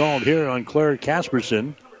going to be called here on Claire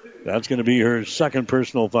Casperson. That's going to be her second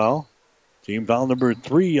personal foul. Team foul number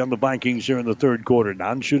 3 on the Vikings here in the third quarter.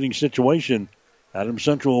 Non-shooting situation. Adams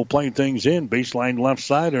Central will play things in. Baseline left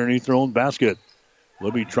side underneath their own basket.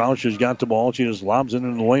 Libby Troush has got the ball. She just lobs it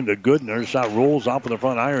in the lane to Gooden. Her shot rolls off of the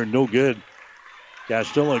front iron. No good.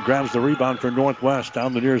 Castilla grabs the rebound for Northwest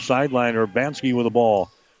down the near sideline. Urbanski with the ball.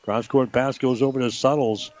 Cross-court pass goes over to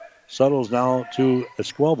Suttles. Suttles now to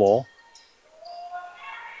Esquivel.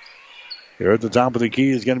 Here at the top of the key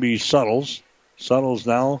is going to be Suttles. Suttles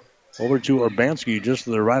now over to Urbanski just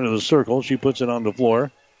to the right of the circle. She puts it on the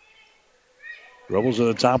floor. Dribbles at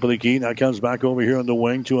the top of the key. Now comes back over here on the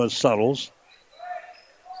wing to Suttles.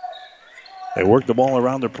 They work the ball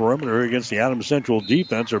around the perimeter against the Adams Central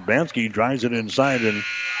defense. Urbanski drives it inside, and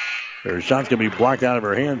her shot's going to be blocked out of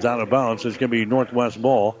her hands, out of bounds. It's going to be Northwest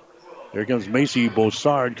ball. Here comes Macy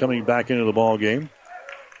Bossard coming back into the ball game.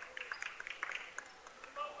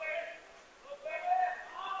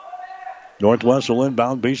 Northwest will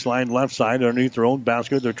inbound baseline left side underneath their own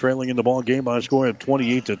basket. They're trailing in the ball game by a score of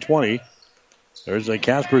 28-20. There's a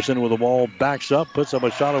Casperson with the ball, backs up, puts up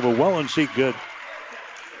a shot over Wellenseek. Good.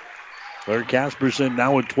 Claire Casperson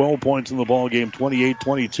now with 12 points in the ball game,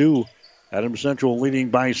 28-22. Adams Central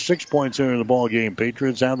leading by 6 points here in the ball game.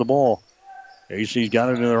 Patriots have the ball. AC's got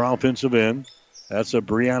it in their offensive end. That's a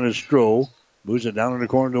Brianna Stroh. Moves it down in the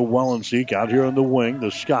corner to Wellenseek. Out here on the wing,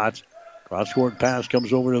 the Scots. Cross-court pass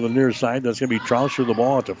comes over to the near side. That's going to be Troush with the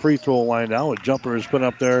ball at the free throw line now. A jumper is put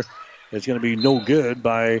up there. It's going to be no good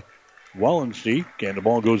by Wellenseek. And the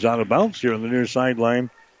ball goes out of bounds here on the near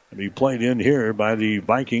sideline. And be played in here by the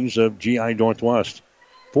Vikings of GI Northwest.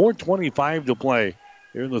 4:25 to play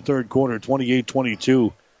here in the third quarter,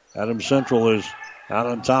 28-22. Adams Central is out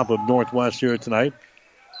on top of Northwest here tonight.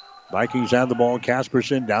 Vikings have the ball.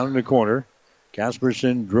 Casperson down in the corner.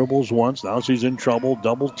 Casperson dribbles once. Now she's in trouble.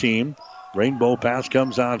 Double team. Rainbow pass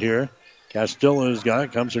comes out here. Castilla's got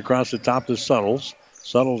it. Comes across the top to Suttles.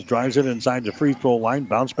 Suttles drives it inside the free throw line.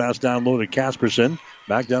 Bounce pass down low to Casperson.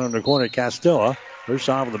 Back down in the corner, Castilla. Her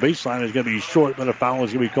shot on the baseline is going to be short, but a foul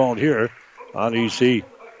is going to be called here on EC.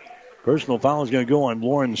 Personal foul is going to go on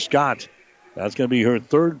Lauren Scott. That's going to be her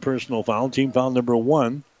third personal foul. Team foul number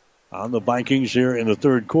 1 on the Vikings here in the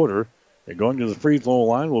third quarter. And going to the free throw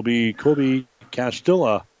line will be Kobe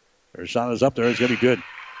Castilla. Her shot is up there. It's going to be good.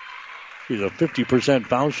 She's a 50%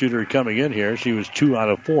 foul shooter coming in here. She was 2 out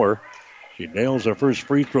of 4. She nails her first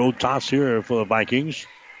free throw toss here for the Vikings.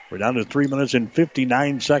 We're down to 3 minutes and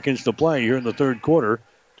 59 seconds to play here in the third quarter.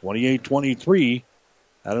 28-23.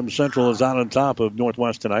 Adams Central is out on top of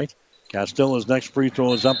Northwest tonight. Castilla's next free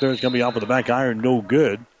throw is up there. It's going to be off of the back iron. No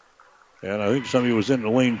good. And I think somebody was in the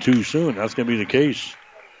lane too soon. That's going to be the case.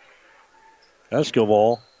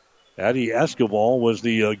 Esquivel. Addie Esquivel was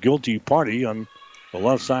the guilty party on the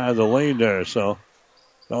left side of the lane there. So,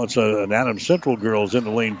 no, it's an Adams Central girl is in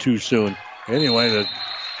the lane too soon. Anyway, the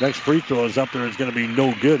next free throw is up there. It's going to be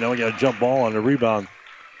no good. Now we got a jump ball on the rebound.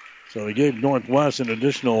 So they gave Northwest an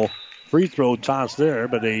additional free throw toss there,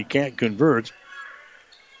 but they can't convert.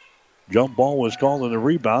 Jump ball was called on the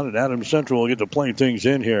rebound, and Adams Central will get to play things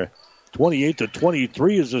in here.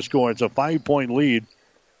 28-23 is the score. It's a 5-point lead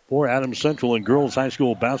for Adams Central in girls high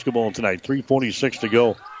school basketball tonight. 3:46 to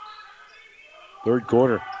go. Third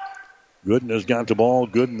quarter. Gooden has got the ball.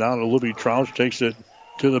 Gooden now to Libby Troush. Takes it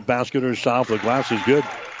to the basket. Her shot off the glass is good.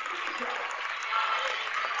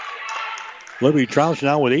 Libby Troush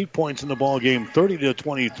now with 8 points in the ball game.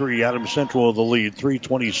 30-23. Adams Central with the lead.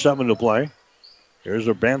 3:27 to play. Here's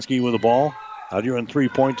Urbanski with the ball. Out here in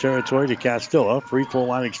 3-point territory to Castilla. Free throw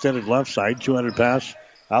line extended left side. 200 pass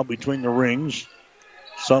out between the rings.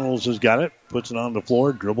 Suttles has got it. Puts it on the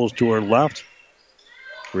floor. Dribbles to her left.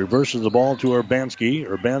 Reverses the ball to Urbanski.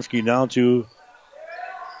 Urbanski now to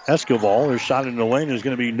Esquivel. Her shot in the lane is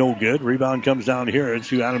going to be no good. Rebound comes down here. It's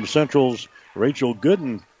to Adams Central's Rachel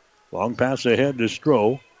Gooden. Long pass ahead to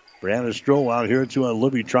Stroh. Brianna Stroh out here to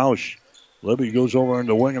Libby Troush. Libby goes over on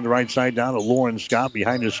the wing on the right side down to Lauren Scott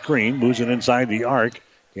behind the screen. Moves it inside the arc.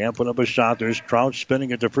 Can't put up a shot. There's Troush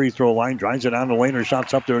spinning at the free throw line. Drives it down the lane. Her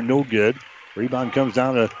shot's up there. No good. Rebound comes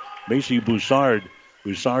down to Macy Boussard.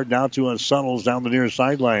 Boussard now to Suttles down the near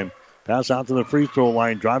sideline. Pass out to the free throw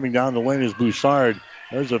line. Driving down the lane is Boussard.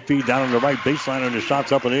 There's a feed down on the right baseline and the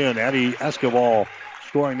shot's up and in. Addie Esquivel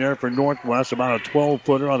scoring there for Northwest. About a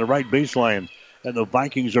 12-footer on the right baseline. And the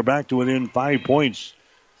Vikings are back to within 5 points.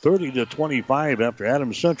 30-25 after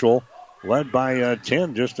Adams Central led by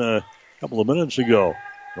 10 just a couple of minutes ago.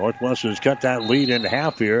 Northwest has cut that lead in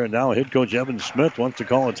half here, and now head coach Evan Smith wants to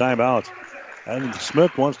call a timeout. Evan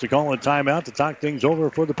Smith wants to call a timeout to talk things over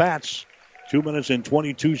for the Pats. 2 minutes and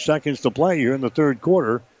 22 seconds to play here in the third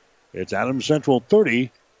quarter. It's Adams Central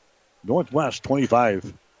 30, Northwest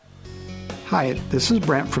 25. Hi, this is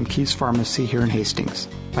Brent from Keys Pharmacy here in Hastings.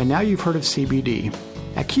 By now you've heard of CBD.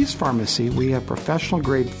 At Keys Pharmacy, we have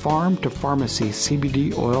professional-grade farm-to-pharmacy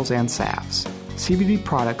CBD oils and salves. CBD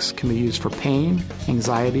products can be used for pain,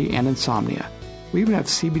 anxiety, and insomnia. We even have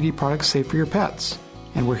CBD products safe for your pets.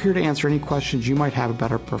 And we're here to answer any questions you might have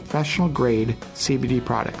about our professional-grade CBD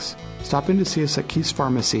products. Stop in to see us at Keys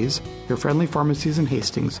Pharmacies, your friendly pharmacies in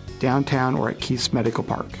Hastings, downtown, or at Keys Medical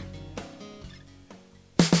Park.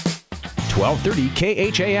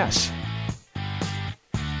 1230 KHAS.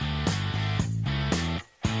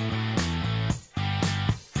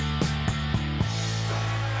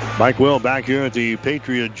 Mike Will back here at the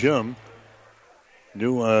Patriot Gym.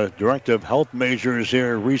 New directive health measures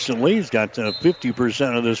here recently. He's got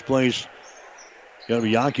 50% of this place going to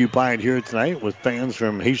be occupied here tonight with fans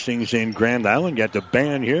from Hastings and Grand Island. Got the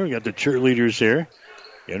band here. Got the cheerleaders here.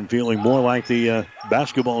 And feeling more like the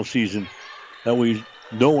basketball season that we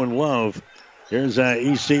know and love. Here's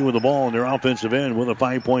EC with the ball in their offensive end with a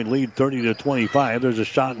 5-point lead, 30-25. There's a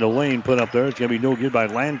shot in the lane put up there. It's going to be no good by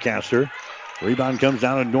Lancaster. Rebound comes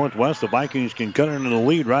down to Northwest. The Vikings can cut into the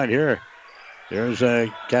lead right here. There's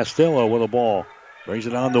Castillo with the ball. Brings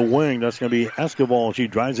it on the wing. That's going to be Escobar. She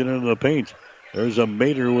drives it into the paint. There's a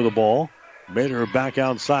Mater with the ball. Mater back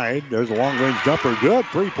outside. There's a long-range jumper. Good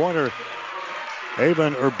three-pointer.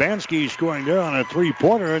 Avon Urbanski scoring there on a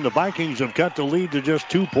three-pointer, and the Vikings have cut the lead to just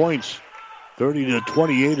 2 points.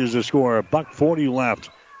 30-28 is the score. $1:40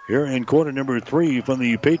 left here in quarter number 3 from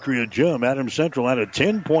the Patriot Gym. Adams Central had a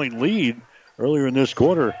 10-point lead earlier in this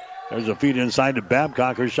quarter. There's a feed inside to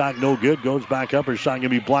Babcock. Her shot no good. Goes back up. Her shot going to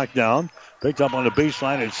be blocked down. Picked up on the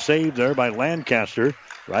baseline. It's saved there by Lancaster.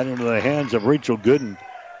 Right into the hands of Rachel Gooden.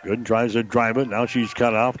 Gooden tries to drive it. Now she's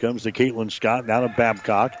cut off. Comes to Caitlin Scott. Now to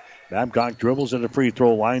Babcock. Babcock dribbles at the free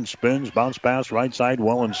throw line. Spins. Bounce pass right side.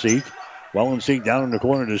 Wellenseek. Wellenseek down in the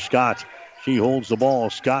corner to Scott. She holds the ball.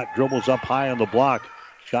 Scott dribbles up high on the block.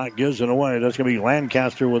 Scott gives it away. That's going to be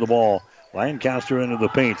Lancaster with the ball. Lancaster into the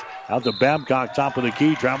paint. Out to Babcock, top of the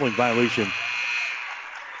key. Traveling violation.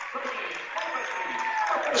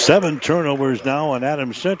 7 turnovers now on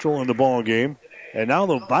Adams Central in the ball game. And now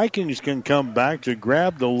the Vikings can come back to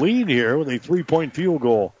grab the lead here with a 3-point field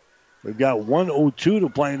goal. We've got 1:02 to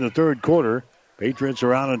play in the third quarter. Patriots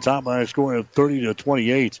are out on top by a score of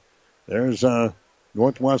 30-28. There's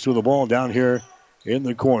Northwest with the ball down here in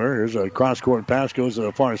the corner. There's a cross-court pass. Goes to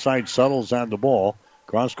the far side. Suttles had the ball.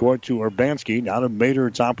 Cross-court to Urbanski. Now to Mater,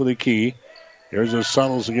 top of the key. There's a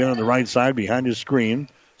Suttles again on the right side behind his screen.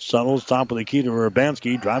 Suttles, top of the key to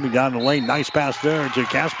Urbanski. Driving down the lane. Nice pass there to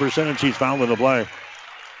Casperson, and she's fouled in the play.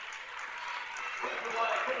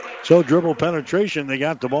 So dribble penetration. They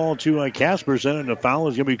got the ball to Casperson, and the foul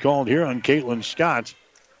is going to be called here on Caitlin Scott.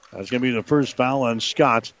 That's going to be the first foul on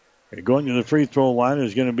Scott. And going to the free throw line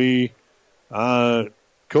is going to be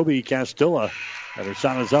Kobe Castilla. And her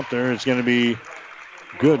shot is up there. It's going to be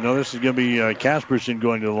good. No, this is going to be Casperson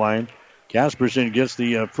going to the line. Casperson gets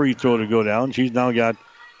the free throw to go down. She's now got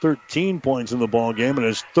 13 points in the ball game, and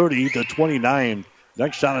it's 30-29.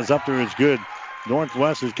 Next shot is up there. It's good.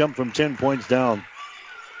 Northwest has come from 10 points down.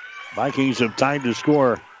 Vikings have tied the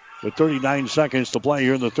score with 39 seconds to play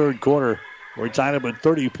here in the third quarter. We're tied up at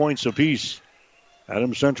 30 points apiece.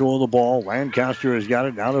 Adams Central with the ball. Lancaster has got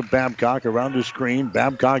it now to Babcock around the screen.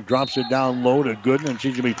 Babcock drops it down low to Gooden, and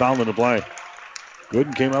she's going to be fouled in the play.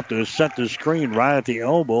 Gooden came up to set the screen right at the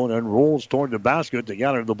elbow and then rolls toward the basket to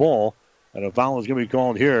gather the ball. And a foul is going to be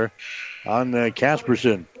called here on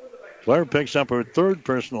Casperson. Claire picks up her third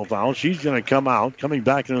personal foul. She's going to come out. Coming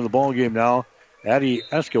back into the ball game now, Addie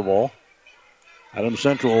Escobar. Adams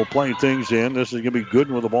Central will play things in. This is going to be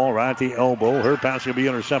Gooden with the ball right at the elbow. Her pass is going to be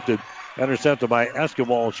intercepted. Intercepted by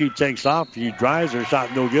Escobar. She takes off. She drives. Her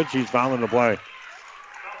shot no good. She's fouling the play.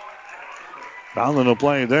 Fouling the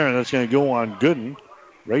play there. That's going to go on Gooden.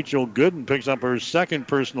 Rachel Gooden picks up her second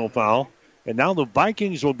personal foul. And now the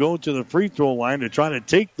Vikings will go to the free throw line to try to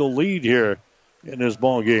take the lead here in this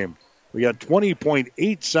ball game. We got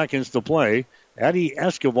 20.8 seconds to play. Addie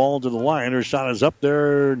Escobar to the line. Her shot is up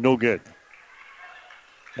there. No good.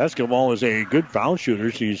 Escobar is a good foul shooter.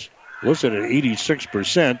 She's listed at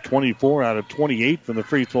 86%. 24 out of 28 from the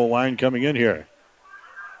free throw line coming in here.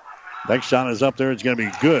 Next shot is up there. It's going to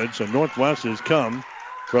be good. So Northwest has come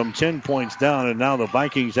from 10 points down, and now the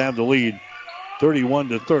Vikings have the lead.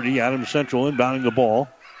 31-30. Adams Central inbounding the ball.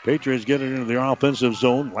 Patriots get it into their offensive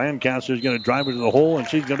zone. Lancaster's going to drive it to the hole, and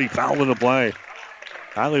she's going to be fouled in the play.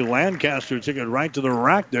 Kylie Lancaster took it right to the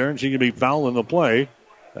rack there, and she's going to be fouled in the play.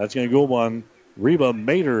 That's going to go on Reba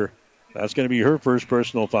Mater. That's going to be her first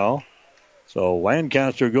personal foul. So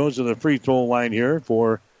Lancaster goes to the free throw line here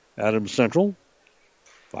for Adams Central.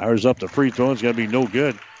 Fires up the free throw. It's going to be no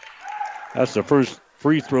good. That's the first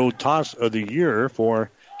free throw toss of the year for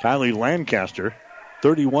Kylie Lancaster.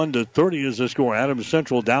 31-30 is the score. Adams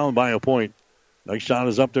Central down by a point. Next shot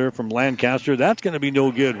is up there from Lancaster. That's going to be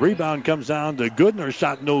no good. Rebound comes down to Gooden. Her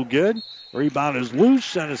shot no good. Rebound is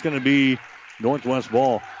loose, and it's going to be Northwest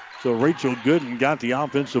ball. So Rachel Gooden got the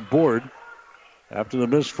offensive board after the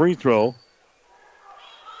missed free throw,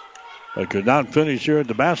 but could not finish here at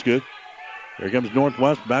the basket. Here comes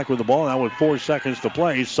Northwest back with the ball now with 4 seconds to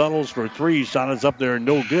play. Suttles for three. Shot is up there,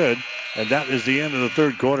 no good. And that is the end of the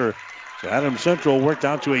third quarter. So Adams Central worked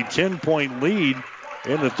out to a 10-point lead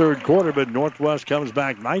in the third quarter, but Northwest comes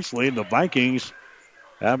back nicely, and the Vikings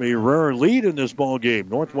have a rare lead in this ball game.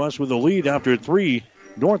 Northwest with the lead after three.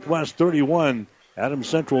 Northwest 31, Adams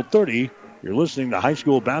Central 30. You're listening to high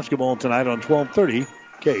school basketball tonight on 1230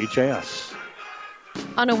 KHAS.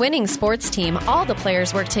 On a winning sports team, all the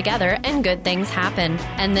players work together and good things happen.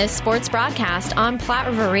 And this sports broadcast on Platte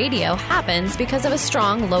River Radio happens because of a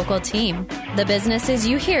strong local team. The businesses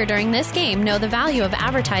you hear during this game know the value of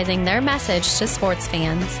advertising their message to sports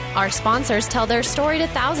fans. Our sponsors tell their story to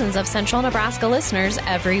thousands of Central Nebraska listeners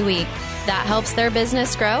every week. That helps their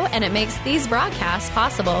business grow, and it makes these broadcasts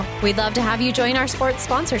possible. We'd love to have you join our sports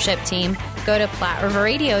sponsorship team. Go to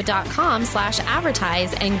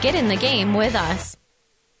PlatteRiverRadio.com/advertise and get in the game with us.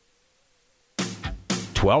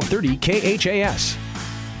 1230 KHAS.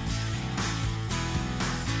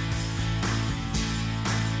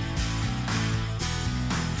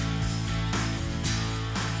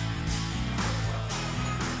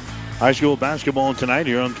 High school basketball tonight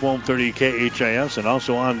here on 1230 KHAS and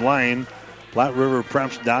also online,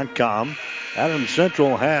 PlatteRiverPreps.com. Adams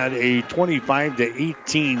Central had a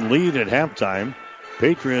 25-18 lead at halftime.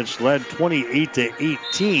 Patriots led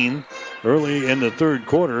 28-18 early in the third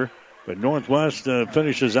quarter, but Northwest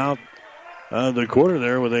finishes out the quarter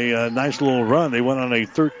there with a nice little run. They went on a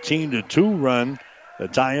 13-2 run to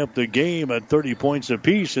tie up the game at 30 points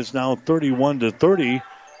apiece. It's now 31-30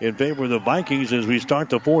 in favor of the Vikings as we start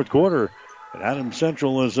the fourth quarter. And Adams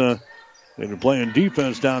Central is they're playing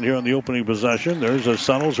defense down here on the opening possession. There's a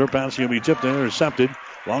Suttles. Her pass is going to be tipped and intercepted.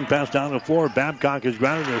 Long pass down the floor. Babcock is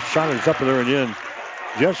grounded. Her shot is up there and in.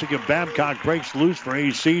 Jessica Babcock breaks loose for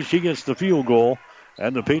AC. She gets the field goal.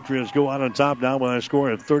 And the Patriots go out on top now by a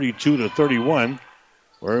score of 32-31.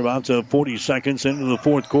 We're about 40 seconds into the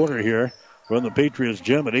fourth quarter here from the Patriots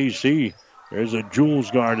gym at AC. There's a Jules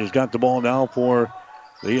guard who's got the ball now for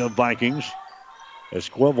the Vikings.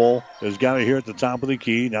 Esquivel has got it here at the top of the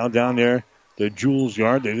key. Now down there, the Jules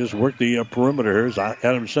guard. They just work the perimeter here.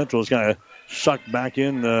 Adams Central is kind of sucked back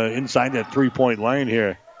in inside that three-point line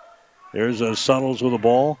here. There's Suttles with the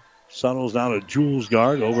ball. Suttles now to Jules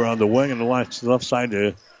guard over on the wing and the left side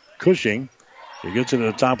to Cushing. He gets it to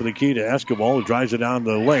the top of the key to Esquivel, who drives it down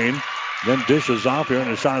the lane. Then dishes off here, and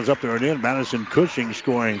the shot is up there and in. Madison Cushing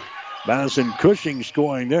scoring. Madison Cushing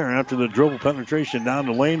scoring there after the dribble penetration down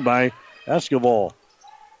the lane by Esquivel.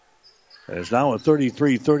 It's now a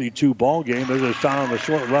 33-32 ball game. There's a shot on the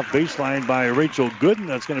short rough baseline by Rachel Gooden.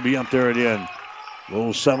 That's going to be up there at the end.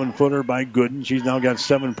 Little 7-footer by Gooden. She's now got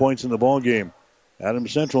 7 points in the ball game.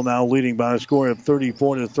 Adams Central now leading by a score of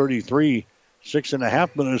 34-33.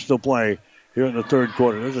 6.5 minutes to play here in the third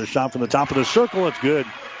quarter. There's a shot from the top of the circle. It's good.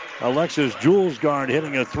 Alexis Jules guard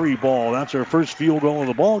hitting a three ball. That's her first field goal of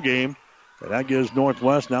the ball game. And that gives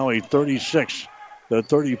Northwest now a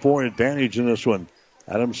 36-34 advantage in this one.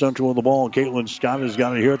 Adams Central with the ball. Caitlin Scott has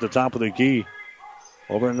got it here at the top of the key.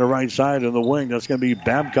 Over on the right side in the wing, that's going to be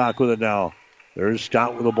Babcock with it now. There's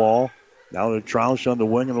Scott with the ball. Now the Troush on the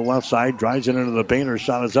wing on the left side. Drives it into the paint. Her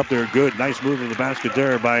shot is up there. Good. Nice move to the basket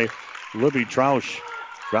there by Libby Troush.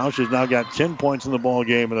 Troush has now got 10 points in the ball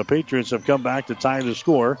game, and the Patriots have come back to tie the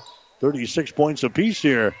score. 36 points apiece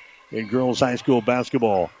here in girls high school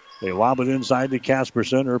basketball. They lob it inside to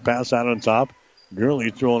Casperson. Her pass out on top.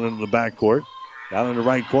 Gurley throwing into the backcourt. Down in the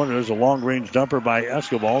right corner, there's a long-range jumper by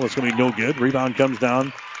Esquivel. That's going to be no good. Rebound comes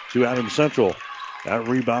down to Adams Central. That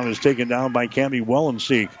rebound is taken down by Cammie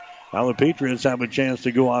Wellenseek. Now the Patriots have a chance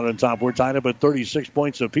to go out on top. We're tied up at 36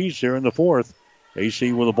 points apiece here in the fourth.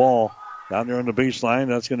 AC with the ball down there on the baseline.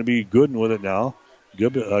 That's going to be Gooden with it now.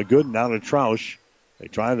 Gooden now to Troush. They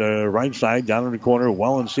try the right side down in the corner.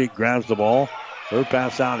 Wellenseek grabs the ball. Her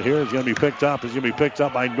pass out here is going to be picked up. It's going to be picked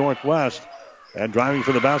up by Northwest. And driving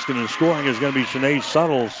for the basket and scoring is going to be Shanae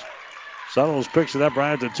Suttles. Suttles picks it up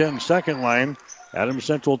right at the 10-second line. Adams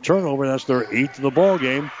Central turnover. That's their 8th of the ball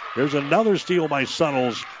game. Here's another steal by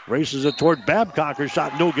Suttles. Races it toward Babcock. Her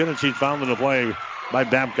shot no good, and she's fouled in the play by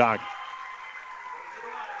Babcock.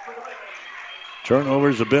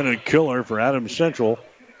 Turnovers have been a killer for Adams Central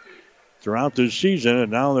throughout this season,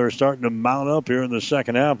 and now they're starting to mount up here in the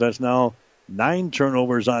second half. That's now 9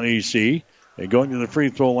 turnovers on EC. And going to the free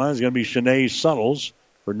throw line is going to be Shanae Suttles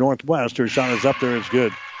for Northwest. Her shot is up there. It's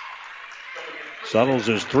good. Suttles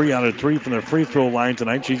is 3 out of 3 from the free throw line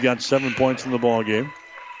tonight. She's got 7 points in the ball game.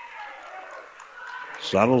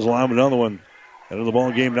 Suttles will have another one. End of the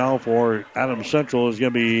ball game now for Adams Central is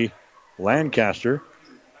going to be Lancaster.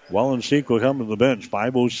 Wallenseek will come to the bench.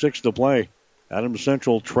 5:06 to play. Adams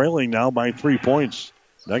Central trailing now by 3 points.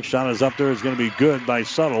 Next shot is up there. It's going to be good by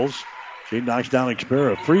Suttles. She knocks down a pair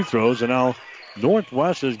of free throws, and now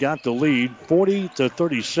Northwest has got the lead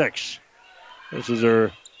 40-36. This is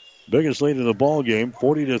their biggest lead of the ball game,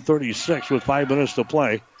 40-36 with 5 minutes to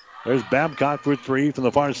play. There's Babcock for 3 from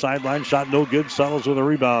the far sideline. Shot no good. Suttles with a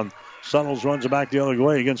rebound. Suttles runs it back the other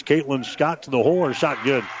way against Caitlin Scott to the hole. Her shot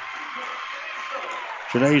good.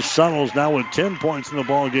 Shanae Suttles now with 10 points in the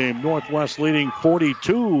ball game. Northwest leading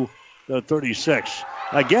 42-36.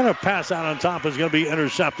 Again, a pass out on top is going to be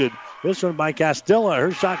intercepted. This one by Castilla.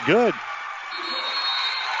 Her shot good.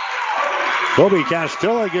 Kobe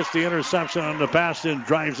Castilla gets the interception on the pass and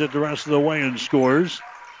drives it the rest of the way and scores.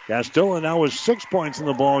 Castilla now with 6 points in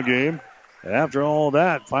the ball game. And after all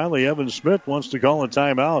that, finally Evan Smith wants to call a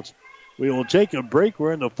timeout. We will take a break.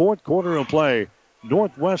 We're in the fourth quarter of play.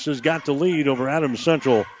 Northwest has got the lead over Adams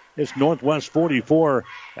Central. It's Northwest 44,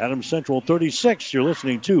 Adams Central 36. You're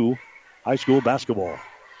listening to High School Basketball.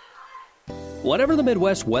 Whatever the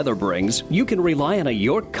Midwest weather brings, you can rely on a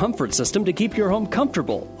York comfort system to keep your home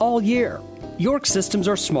comfortable all year. York systems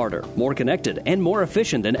are smarter, more connected, and more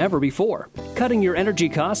efficient than ever before, cutting your energy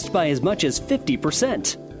costs by as much as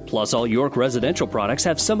 50%. Plus, all York residential products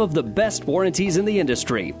have some of the best warranties in the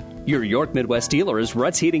industry. Your York Midwest dealer is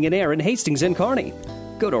Ruts Heating and Air in Hastings and Kearney.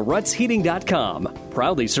 Go to rutsheating.com,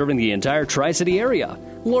 proudly serving the entire Tri-City area.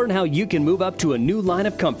 Learn how you can move up to a new line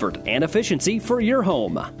of comfort and efficiency for your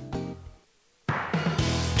home.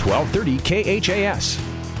 1230 KHAS.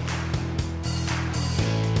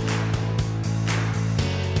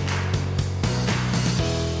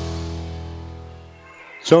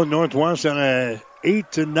 So Northwest on a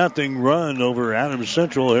 8-0 run over Adams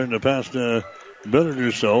Central here in the past minute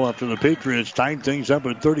or so after the Patriots tied things up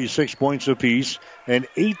at 36 points apiece. An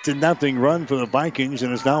 8-0 run for the Vikings,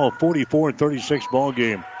 and it's now a 44-36 ball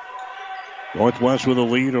game. Northwest with a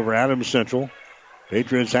lead over Adams Central.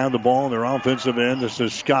 Patriots have the ball in their offensive end. This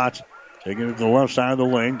is Scott taking it to the left side of the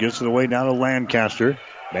lane. Gets it away now to Lancaster.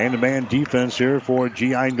 Man-to-man defense here for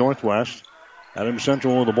GI Northwest. Adams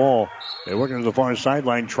Central with the ball. They're working to the far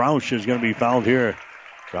sideline. Troush is going to be fouled here.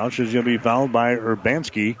 Troush is going to be fouled by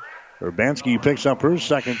Urbanski. Urbanski picks up her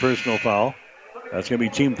second personal foul. That's going to be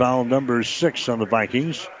team foul number 6 on the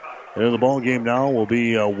Vikings. And the ball game now will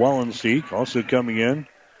be Wallenseek. Also coming in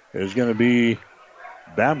is going to be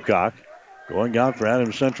Babcock. Going out for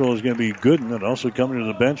Adams Central is going to be Gooden. And also coming to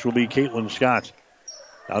the bench will be Caitlin Scott.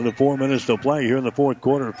 Down to 4 minutes to play here in the fourth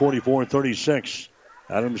quarter, 44-36.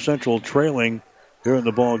 Adams Central trailing here in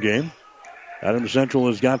the ball game. Adams Central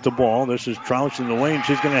has got the ball. This is Troush in the lane.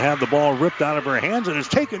 She's going to have the ball ripped out of her hands, and it's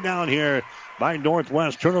taken down here by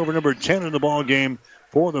Northwest. Turnover number 10 in the ball game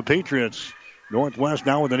for the Patriots. Northwest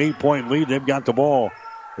now with an 8-point lead. They've got the ball.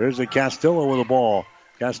 There's a Castilla with the ball.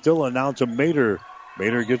 Castilla now to Mater.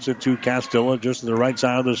 Mater gets it to Castilla just to the right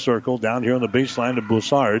side of the circle. Down here on the baseline to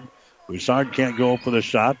Boussard. Boussard can't go for the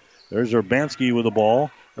shot. There's Urbanski with the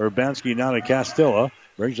ball. Urbanski now to Castilla.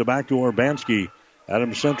 Brings it back to Urbanski.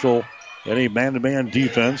 Adams Central in a man-to-man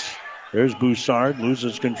defense. There's Boussard.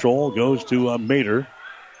 Loses control. Goes to Mater.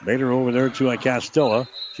 Mater over there to Castilla.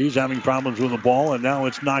 She's having problems with the ball, and now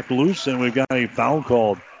it's knocked loose, and we've got a foul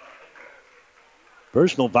called.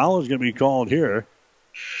 Personal foul is going to be called here.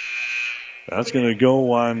 That's going to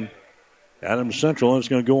go on Adams Central. It's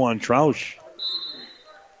going to go on Troush.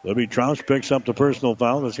 Libby Troush picks up the personal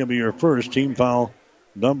foul. That's going to be her first team foul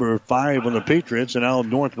number 5 on the Patriots. And now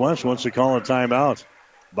Northwest wants to call a timeout.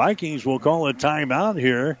 Vikings will call a timeout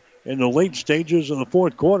here in the late stages of the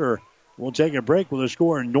fourth quarter. We'll take a break with a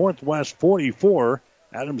score in Northwest 44,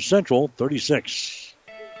 Adams Central 36.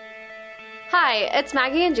 Hi, it's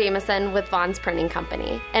Maggie and Jameson with Vaughn's Printing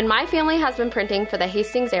Company, and my family has been printing for the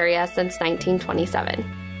Hastings area since 1927.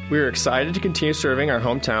 We are excited to continue serving our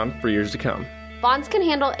hometown for years to come. Vaughn's can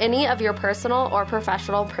handle any of your personal or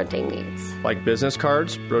professional printing needs. Like business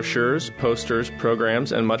cards, brochures, posters,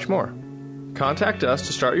 programs, and much more. Contact us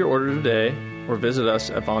to start your order today or visit us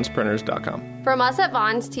at vaughnsprinters.com. From us at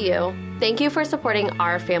Vaughn's to you, thank you for supporting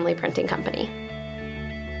our family printing company.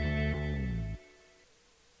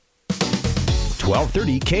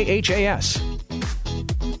 1230 KHAS.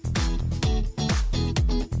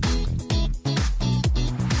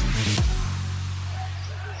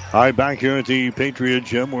 All right, back here at the Patriot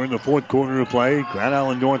Gym. We're in the fourth quarter of play. Grand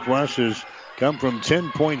Island Northwest has come from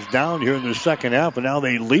 10 points down here in the second half, and now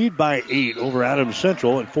they lead by 8 over Adams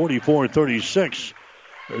Central at 44-36.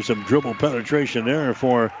 There's some dribble penetration there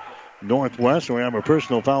for Northwest. We have a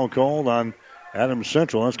personal foul called on Adams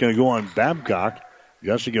Central. That's going to go on Babcock.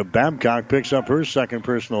 Jessica Babcock picks up her second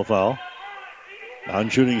personal foul.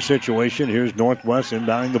 Non-shooting situation. Here's Northwest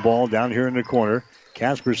inbounding the ball down here in the corner.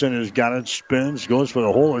 Casperson has got it, spins, goes for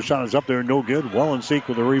the hole. Her shot is up there, no good. Wellenseek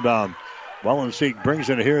with the rebound. Wellenseek brings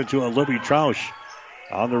it here to Libby Troush.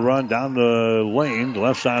 On the run down the lane, the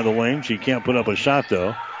left side of the lane. She can't put up a shot,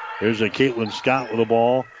 though. Here's a Caitlin Scott with the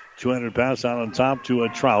ball. 200 pass out on top to a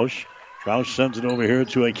Troush. Troush sends it over here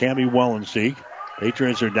to a Cammie Wellenseek.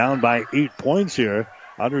 Patriots are down by 8 points here.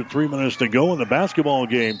 Under 3 minutes to go in the basketball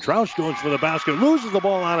game. Troush goes for the basket, loses the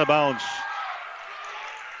ball out of bounds.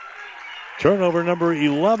 Turnover number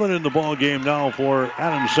 11 in the ball game now for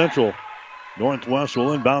Adams Central. Northwest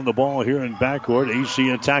will inbound the ball here in backcourt. AC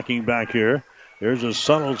attacking back here. There's a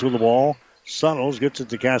Suttles with the ball. Suttles gets it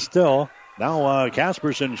to Castell. Now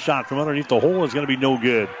Casperson's shot from underneath the hole is going to be no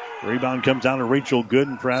good. Rebound comes down to Rachel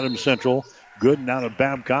Gooden for Adams Central. Gooden out of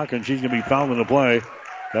Babcock, and she's going to be fouled in the play.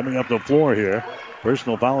 Coming up the floor here.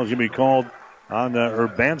 Personal foul is going to be called on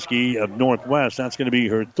Urbanski of Northwest. That's going to be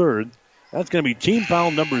her third. That's going to be team foul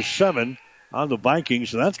number 7 on the Vikings.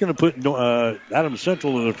 So that's going to put Adams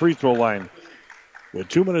Central to the free throw line. With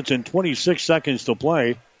 2 minutes and 26 seconds to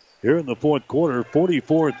play here in the fourth quarter,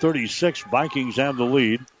 44-36, Vikings have the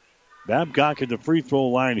lead. Babcock at the free throw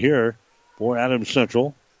line here for Adams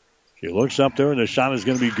Central. She looks up there, and the shot is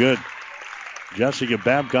going to be good. Jessica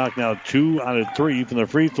Babcock now 2 out of 3 from the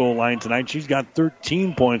free throw line tonight. She's got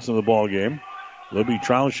 13 points in the ball game. Libby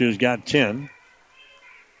Troush has got 10.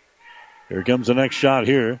 Here comes the next shot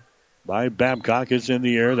here by Babcock. It's in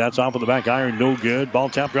the air. That's off of the back iron. No good. Ball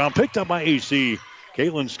tapped around. Picked up by AC.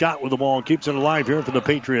 Caitlin Scott with the ball. Keeps it alive here for the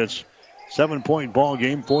Patriots. 7-point ball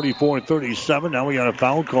game. 44-37. Now we got a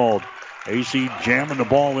foul called. AC jamming the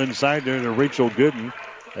ball inside there to Rachel Gooden.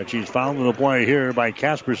 And she's fouled in the play here by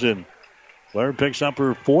Casperson. Blair picks up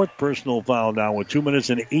her fourth personal foul now with 2 minutes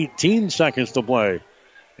and 18 seconds to play.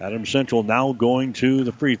 Adams Central now going to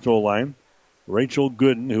the free throw line. Rachel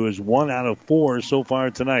Gooden, who is 1 out of 4 so far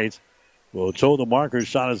tonight, will toe the marker.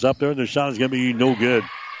 Shot is up there. The shot is going to be no good.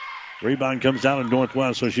 Rebound comes down to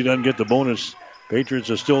Northwest, so she doesn't get the bonus. Patriots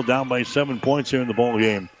are still down by 7 points here in the ball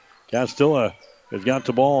game. Castilla has got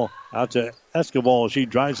the ball out to Escobar. She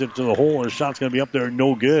drives it to the hole. Her shot's going to be up there.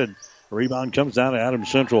 No good. Rebound comes down to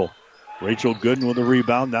Adams Central. Rachel Gooden with the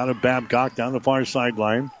rebound down to Babcock down the far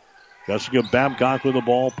sideline. Jessica Babcock with the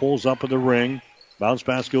ball, pulls up in the ring. Bounce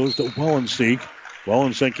pass goes to Wellenseek.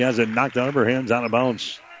 Wellenseek has it knocked out of her hands out of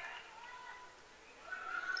bounds.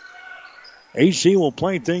 AC will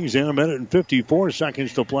play things in 1 minute and 54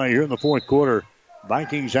 seconds to play here in the fourth quarter.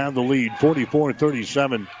 Vikings have the lead,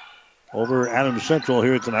 44-37 over Adams Central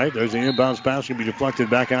here tonight. There's the inbounds pass going to be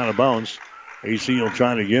deflected back out of bounds. AC will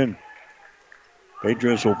try it again.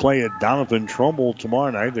 Patriots will play at Donovan Trumbull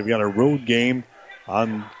tomorrow night. They've got a road game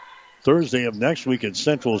on Thursday of next week at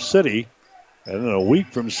Central City. And then a week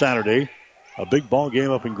from Saturday, a big ball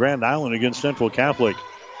game up in Grand Island against Central Catholic.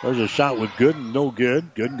 There's a shot with Gooden, no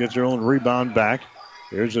good. Gooden gets her own rebound back.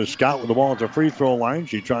 Here's a Scott with the ball at the free throw line.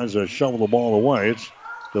 She tries to shovel the ball away. It's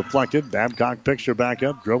deflected. Babcock picks her back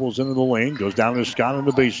up, dribbles into the lane, goes down to Scott on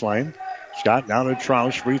the baseline. Scott down to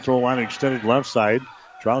Troush, free throw line extended left side.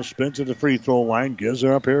 Troush spins at the free throw line, gives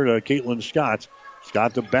her up here to Caitlin Scott.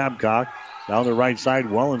 Scott to Babcock. Down the right side,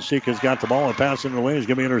 Wellenseek has got the ball. A pass in the lane is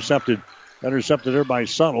going to be intercepted. Intercepted there by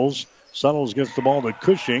Suttles. Suttles gets the ball to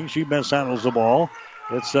Cushing. She mishandles the ball.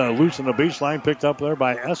 It's loose on the baseline, picked up there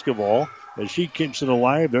by Escobar. As she keeps it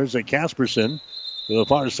alive, there's a Casperson to the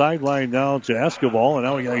far sideline now to Escobar. And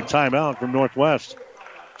now we got a timeout from Northwest.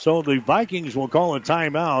 So the Vikings will call a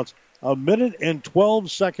timeout. 1 minute and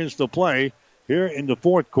 12 seconds to play here in the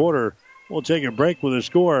fourth quarter. We'll take a break with a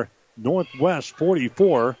score. Northwest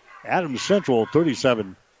 44, Adams Central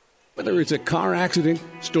 37. Whether it's a car accident,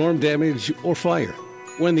 storm damage, or fire,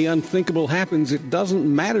 when the unthinkable happens, it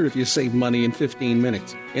doesn't matter if you save money in 15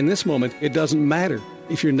 minutes. In this moment, it doesn't matter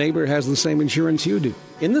if your neighbor has the same insurance you do.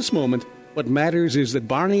 In this moment, What matters is that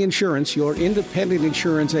Barney Insurance, your independent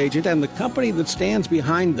insurance agent, and the company that stands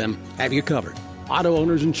behind them have you covered. Auto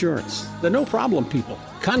Owners Insurance, the no-problem people.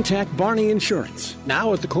 Contact Barney Insurance,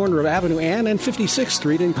 now at the corner of Avenue Ann and 56th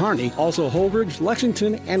Street in Kearney, also Holdridge,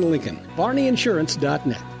 Lexington, and Lincoln.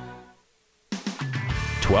 BarneyInsurance.net.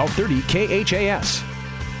 1230 KHAS.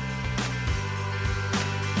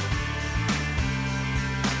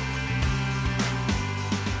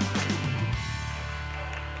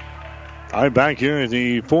 All right, back here in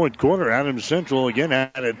the fourth quarter, Adams Central again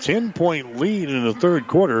had a 10-point lead in the third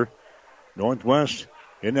quarter. Northwest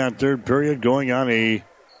in that third period going on a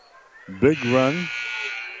big run.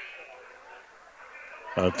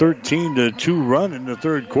 A 13-2 run in the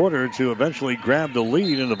third quarter to eventually grab the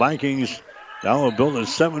lead, and the Vikings now have built a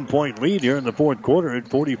 7-point lead here in the fourth quarter at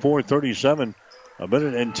 44-37. A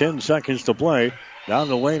minute and 10 seconds to play. Down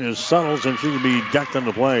the lane is Suttles, and she can be decked on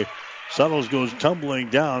the play. Suttles goes tumbling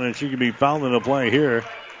down, and she can be fouled in the play here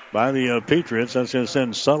by the Patriots. That's going to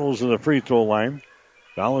send Suttles to the free throw line.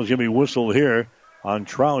 Foul is going to be whistled here on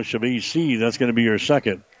Troush of EC. That's going to be her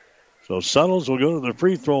second. So Suttles will go to the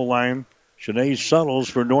free throw line. Shanae Suttles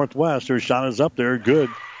for Northwest. Her shot is up there. Good.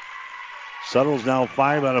 Suttles now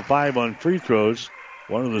 5 out of 5 on free throws.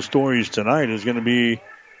 One of the stories tonight is going to be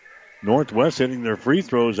Northwest hitting their free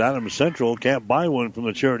throws. Adams Central can't buy one from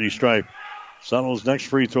the charity stripe. Suttles' next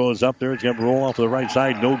free throw is up there. It's going to roll off to the right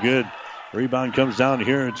side. No good. Rebound comes down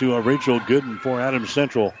here to Rachel Gooden for Adams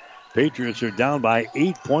Central. Patriots are down by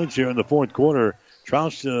 8 points here in the fourth quarter.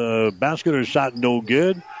 Troush basket shot no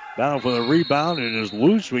good. Battle for the rebound. It is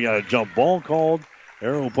loose. We got a jump ball called.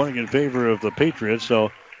 Arrow pointing in favor of the Patriots.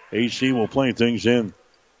 So AC will play things in.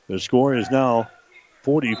 The score is now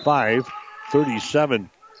 45-37.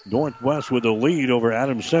 Northwest with the lead over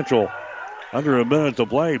Adams Central. Under a minute to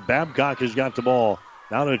play. Babcock has got the ball.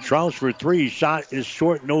 Now to Troush for three. Shot is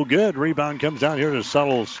short, no good. Rebound comes down here to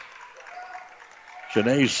Suttles.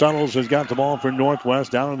 Shanae Suttles has got the ball for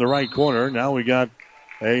Northwest down in the right corner. Now we got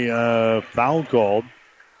a foul called.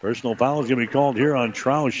 Personal foul is going to be called here on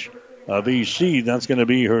Troush of EC. That's going to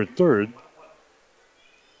be her third.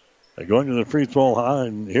 Going to the free throw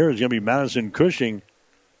line here is going to be Madison Cushing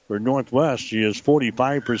for Northwest. She is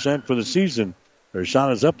 45% for the season. Her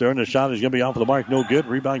shot is up there, and the shot is going to be off of the mark. No good.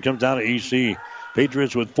 Rebound comes down to EC.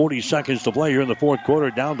 Patriots with 40 seconds to play here in the fourth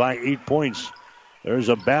quarter, down by 8 points. There's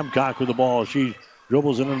a Babcock with the ball. She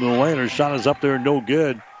dribbles it into the lane. Her shot is up there, no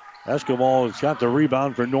good. Escobar has got the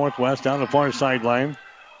rebound for Northwest down the far sideline.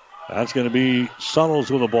 That's going to be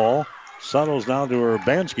Suttles with the ball. Suttles down to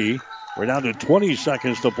Urbanski. We're down to 20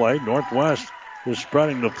 seconds to play. Northwest is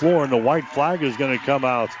spreading the floor, and the white flag is going to come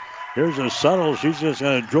out. Here's a Suttles. She's just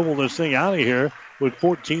going to dribble this thing out of here with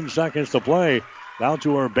 14 seconds to play. Now to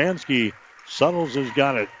Urbanski. Suttles has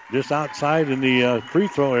got it just outside in the free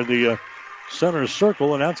throw or the center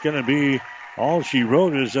circle, and that's going to be all she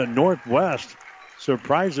wrote. Is that Northwest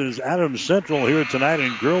surprises Adams Central here tonight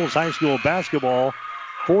in girls high school basketball,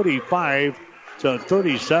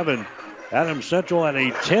 45-37. Adams Central had a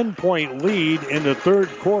 10-point lead in the third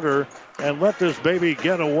quarter and let this baby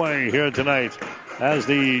get away here tonight as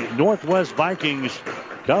the Northwest Vikings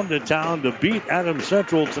come to town to beat Adams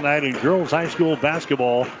Central tonight in girls high school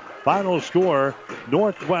basketball. Final score,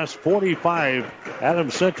 Northwest 45,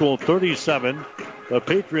 Adams Central 37. The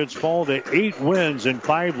Patriots fall to 8 wins and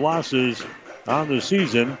 5 losses on the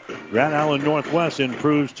season. Grand Island Northwest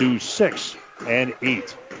improves to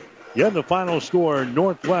 6-8. Yet the final score,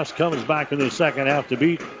 Northwest comes back in the second half to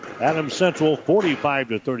beat Adams Central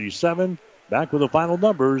 45-37. Back with the final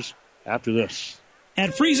numbers after this.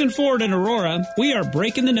 At Friesen Ford in Aurora, we are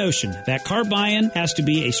breaking the notion that car buying has to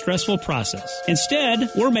be a stressful process. Instead,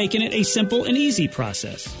 we're making it a simple and easy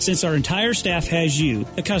process, since our entire staff has you,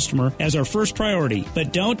 the customer, as our first priority.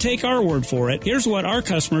 But don't take our word for it. Here's what our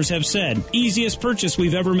customers have said. Easiest purchase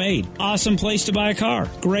we've ever made. Awesome place to buy a car.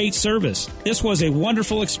 Great service. This was a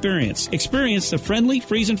wonderful experience. Experience the friendly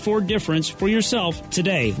Friesen Ford difference for yourself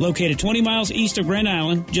today. Located 20 miles east of Grand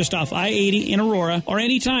Island, just off I-80 in Aurora, or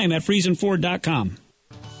anytime at FriesenFord.com.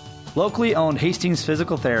 Locally owned Hastings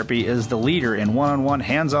Physical Therapy is the leader in one-on-one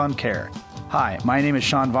hands-on care. Hi, my name is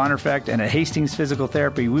Sean Vonderfecht, and at Hastings Physical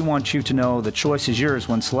Therapy, we want you to know the choice is yours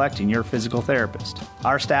when selecting your physical therapist.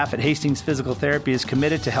 Our staff at Hastings Physical Therapy is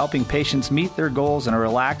committed to helping patients meet their goals in a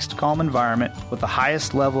relaxed, calm environment with the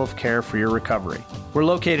highest level of care for your recovery. We're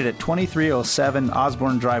located at 2307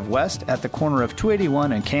 Osborne Drive West at the corner of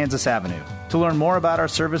 281 and Kansas Avenue. To learn more about our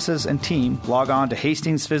services and team, log on to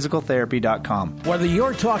HastingsPhysicalTherapy.com. Whether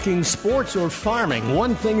you're talking sports or farming,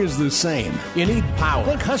 one thing is the same. You need power.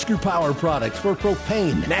 Think Husker Power products for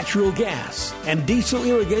propane, natural gas, and diesel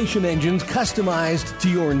irrigation engines customized to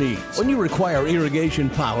your needs. When you require irrigation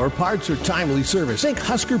power, parts, or timely service, think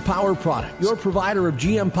Husker Power products, your provider of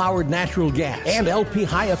GM-powered natural gas and LP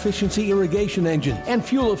high-efficiency irrigation engine and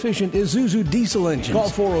fuel-efficient Isuzu diesel engines. Call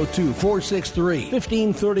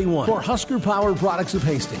 402-463-1531 for Husker Power Products of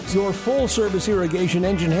Hastings, your full-service irrigation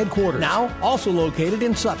engine headquarters, now also located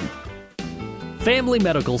in Sutton. Family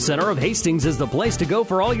Medical Center of Hastings is the place to go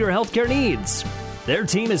for all your healthcare needs. Their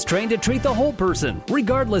team is trained to treat the whole person,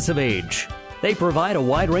 regardless of age. They provide a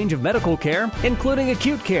wide range of medical care, including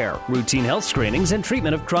acute care, routine health screenings, and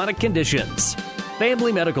treatment of chronic conditions.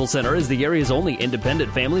 Family Medical Center is the area's only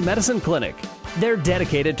independent family medicine clinic. They're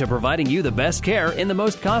dedicated to providing you the best care in the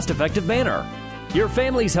most cost-effective manner. Your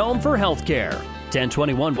family's home for health care.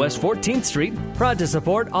 1021 West 14th Street, proud to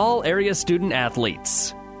support all area student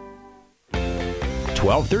athletes.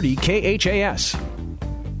 1230 KHAS.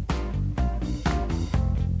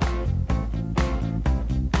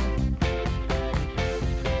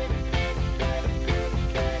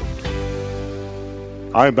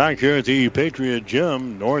 All right, back here at the Patriot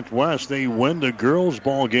Gym, Northwest, they win the girls'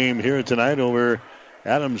 ball game here tonight over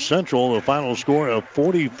Adams Central. The final score of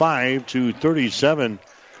 45-37.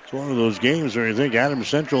 It's one of those games where you think Adams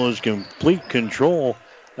Central has complete control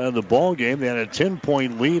of the ball game. They had a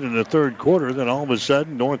 10-point lead in the third quarter. Then all of a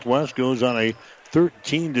sudden, Northwest goes on a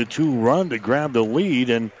 13-2 run to grab the lead,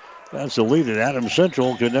 and that's the lead that Adams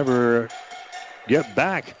Central could never get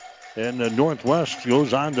back. And Northwest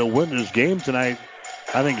goes on to win this game tonight.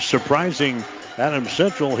 I think surprising Adams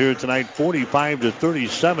Central here tonight,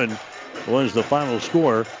 45-37 was the final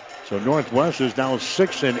score. So Northwest is now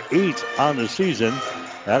 6-8 on the season.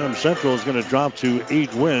 Adams Central is going to drop to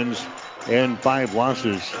 8 wins and 5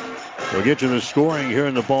 losses. We'll get to the scoring here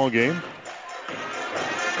in the ball game.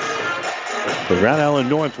 For Grand Island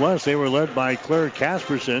Northwest, they were led by Claire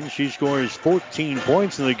Casperson. She scores 14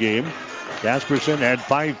 points in the game. Casperson had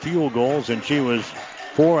 5 field goals, and she was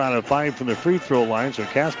 4 out of 5 from the free throw line. So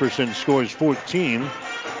Casperson scores 14.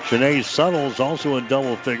 Shanae Suttles also in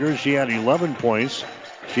double figures. She had 11 points.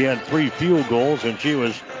 She had 3 field goals, and she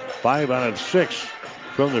was 5 out of 6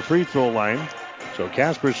 from the free throw line. So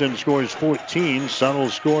Casperson scores 14.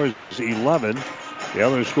 Suttles scores 11. The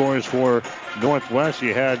other scores for Northwest,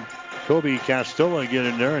 you had Kobe Castilla get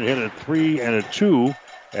in there and hit a 3 and a 2.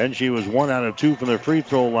 And she was 1 out of 2 from the free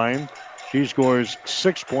throw line. She scores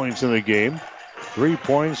 6 points in the game. 3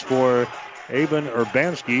 points for Aben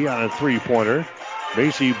Urbanski on a 3-pointer.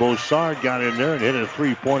 Macy Bossard got in there and hit a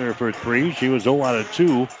 3-pointer for 3. She was 0 out of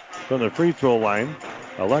 2 from the free throw line.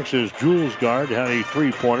 Alexis Julesgaard had a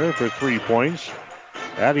 3-pointer for 3 points.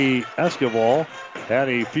 Addie Escobar had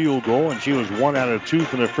a field goal, and she was 1 out of 2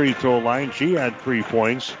 from the free throw line. She had 3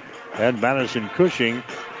 points. And Madison Cushing,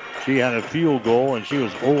 she had a field goal, and she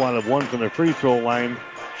was 0 out of 1 from the free throw line.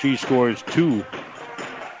 She scores 2.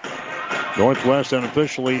 Northwest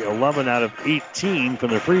unofficially 11 out of 18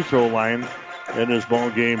 from the free throw line in this ball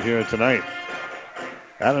game here tonight.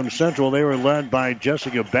 Adams Central, they were led by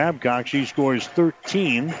Jessica Babcock. She scores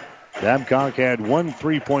 13. Babcock had 1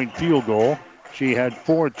 3-point field goal. She had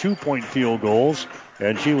 4 2-point field goals,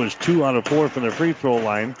 and she was 2 out of 4 from the free throw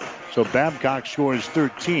line. So Babcock scores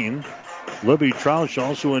 13. Libby Troush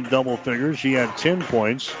also in double figures. She had 10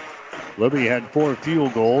 points. Libby had 4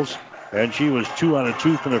 field goals, and she was 2 out of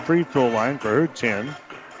 2 from the free throw line for her 10.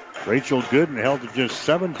 Rachel Gooden held to just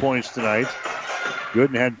 7 points tonight.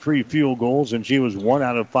 Gooden had 3 field goals, and she was 1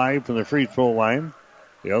 out of 5 from the free throw line.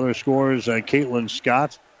 The other scorers, Caitlin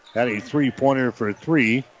Scott had a 3-pointer for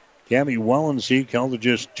 3. Cammie Wellenseek held to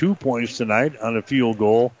just 2 points tonight on a field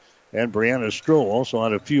goal. And Brianna Stroh also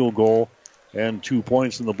had a field goal and 2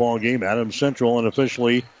 points in the ball game. Adams Central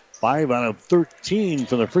unofficially 5 out of 13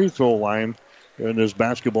 from the free throw line in this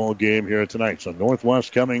basketball game here tonight. So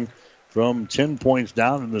Northwest coming from 10 points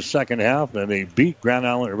down in the second half, and they beat Grand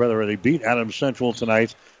Island, or rather they beat Adams Central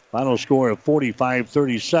tonight. Final score of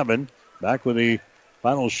 45-37. Back with the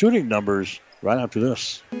final shooting numbers right after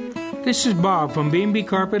this. This is Bob from B&B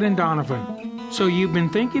Carpet and Donovan. So you've been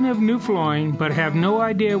thinking of new flooring but have no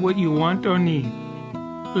idea what you want or need.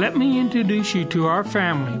 Let me introduce you to our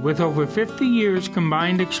family with over 50 years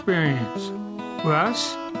combined experience.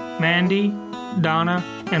 Russ, Mandy, Donna,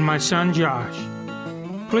 and my son Josh.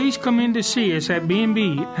 Please come in to see us at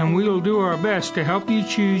B&B and we will do our best to help you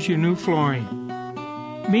choose your new flooring.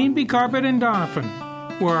 B&B Carpet and Donovan,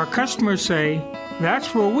 where our customers say,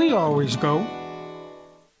 that's where we always go.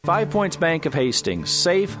 5 Points Bank of Hastings,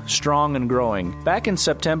 safe, strong, and growing. Back in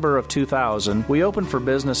September of 2000, we opened for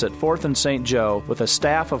business at 4th and St. Joe with a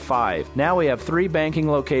staff of 5. Now we have 3 banking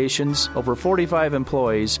locations, over 45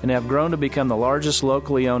 employees, and have grown to become the largest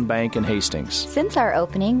locally owned bank in Hastings. Since our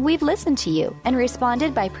opening, we've listened to you and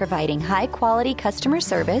responded by providing high-quality customer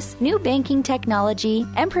service, new banking technology,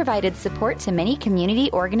 and provided support to many community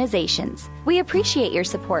organizations. We appreciate your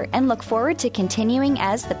support and look forward to continuing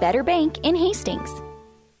as the better bank in Hastings.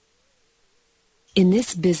 In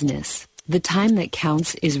this business, the time that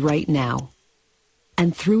counts is right now.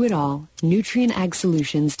 And through it all, Nutrien Ag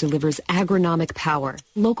Solutions delivers agronomic power,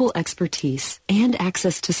 local expertise, and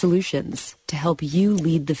access to solutions to help you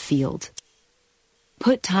lead the field.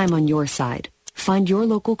 Put time on your side. Find your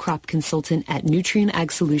local crop consultant at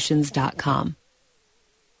nutrienagsolutions.com.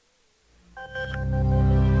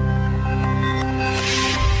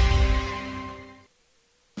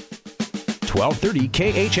 .1230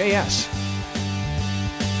 KHAS.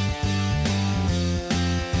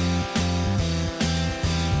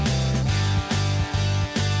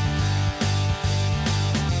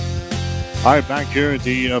 All right, back here at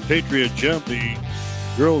the Patriot Gym, the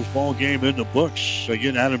girls' ball game in the books.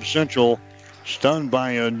 Again, Adams Central stunned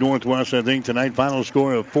by Northwest, I think, tonight. Final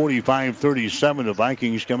score of 45-37. The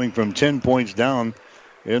Vikings coming from 10 points down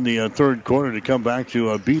in the third quarter to come back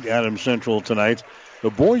to beat Adams Central tonight. The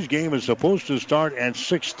boys' game is supposed to start at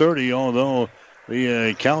 6:30, although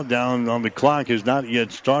the countdown on the clock has not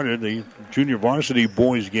yet started. The junior varsity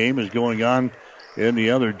boys' game is going on in the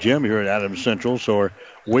other gym here at Adams Central, so we're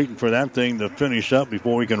waiting for that thing to finish up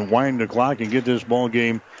before we can wind the clock and get this ball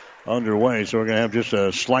game underway. So we're going to have just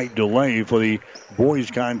a slight delay for the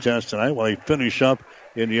boys contest tonight while they finish up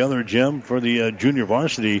in the other gym for the junior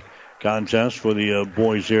varsity contest for the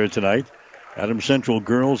boys here tonight. Adams Central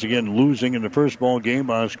girls again losing in the first ball game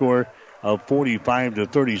by a score of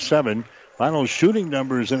 45-37. Final shooting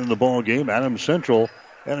numbers in the ball game. Adams Central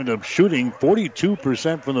ended up shooting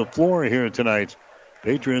 42% from the floor here tonight.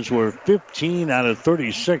 Patriots were 15 out of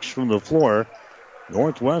 36 from the floor.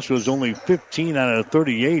 Northwest was only 15 out of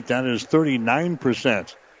 38. That is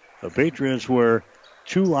 39%. The Patriots were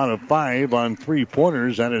 2 out of 5 on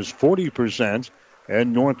three-pointers. That is 40%.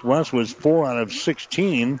 And Northwest was 4 out of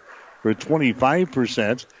 16 for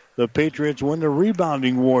 25%. The Patriots win the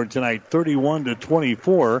rebounding war tonight,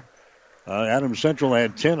 31-24. Adams Central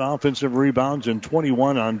had 10 offensive rebounds and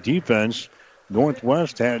 21 on defense.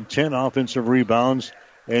 Northwest had 10 offensive rebounds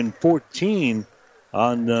and 14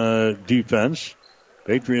 on defense.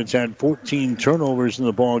 Patriots had 14 turnovers in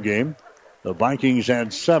the ball game. The Vikings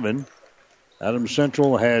had 7. Adams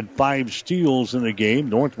Central had 5 steals in the game.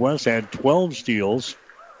 Northwest had 12 steals.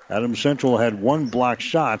 Adams Central had 1 block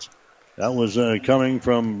shot. That was coming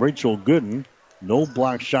from Rachel Gooden. No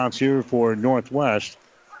block shots here for Northwest.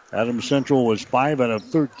 Adams Central was 5 out of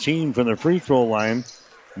 13 from the free throw line.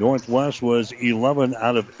 Northwest was 11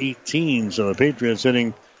 out of 18. So the Patriots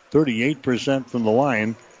hitting 38% from the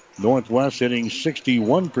line. Northwest hitting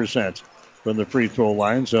 61% from the free throw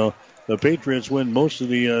line. So the Patriots win most of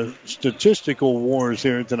the statistical wars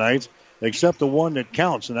here tonight, except the one that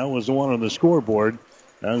counts, and that was the one on the scoreboard,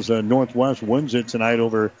 as Northwest wins it tonight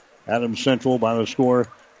over Adams Central by the score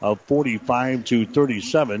of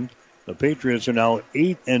 45-37. The Patriots are now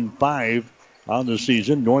 8-5 on the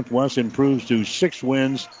season. Northwest improves to 6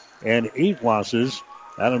 wins and 8 losses.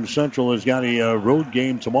 Adams Central has got a road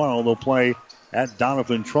game tomorrow. They'll play at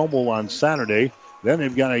Donovan Trumbull on Saturday. Then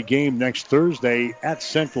they've got a game next Thursday at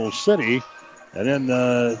Central City. And then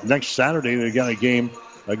next Saturday they've got a game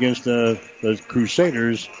against the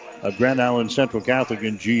Crusaders of Grand Island Central Catholic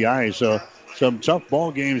and GI. So some tough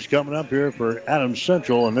ball games coming up here for Adams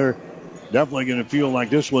Central, and they're definitely going to feel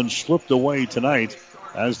like this one slipped away tonight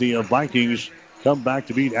as the Vikings come back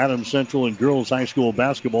to beat Adams Central in girls high school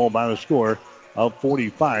basketball by the score of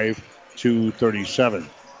 45-37.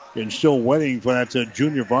 And still waiting for that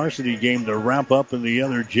junior varsity game to wrap up in the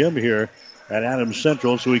other gym here at Adams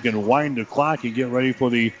Central so we can wind the clock and get ready for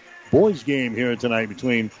the boys game here tonight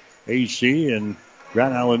between AC and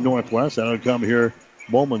Grand Island Northwest. That'll come here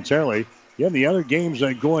momentarily. Yeah, the other games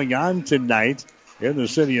are going on tonight in the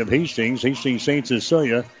city of Hastings. Hastings St.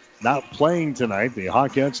 Cecilia not playing tonight. The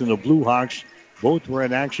Hawkettes and the Blue Hawks both were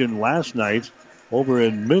in action last night over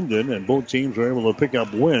in Minden, and both teams were able to pick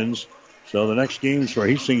up wins. So the next games for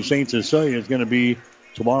Hastings St. Cecilia is going to be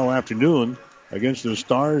tomorrow afternoon against the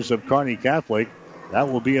Stars of Kearney Catholic. That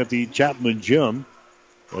will be at the Chapman Gym.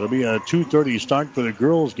 It'll be a 2:30 start for the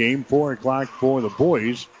girls game, 4 o'clock for the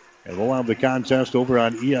boys. And we'll have the contest over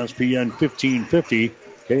on ESPN 1550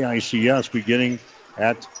 KICS beginning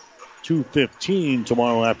at 2:15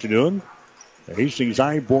 tomorrow afternoon. The Hastings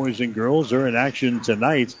High boys and girls are in action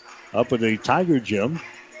tonight up at the Tiger Gym.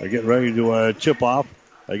 They're getting ready to tip off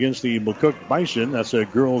against the McCook Bison. That's a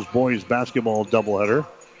girls-boys basketball doubleheader.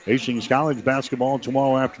 Hastings College basketball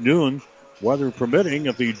tomorrow afternoon, weather permitting,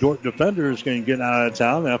 if the Dordt Defenders can get out of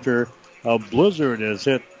town after a blizzard has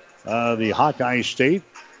hit the Hawkeye State.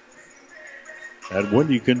 Had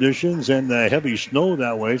windy conditions and heavy snow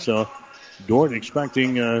that way, so Dordt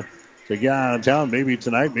expecting to get out of town maybe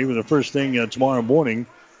tonight, maybe the first thing tomorrow morning.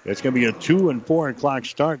 It's going to be a 2 and 4 o'clock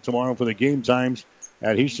start tomorrow for the game times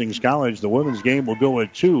at Hastings College. The women's game will go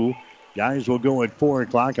at 2. Guys will go at 4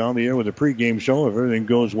 o'clock on the air with a pregame show if everything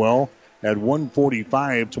goes well at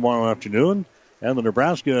 1:45 tomorrow afternoon. And the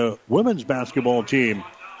Nebraska women's basketball team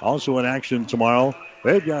also in action tomorrow.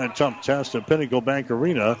 They've got a tough test at Pinnacle Bank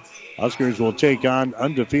Arena. Huskers will take on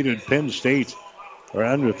undefeated Penn State, or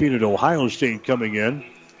undefeated Ohio State coming in.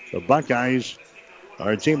 The Buckeyes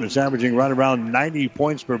are a team that's averaging right around 90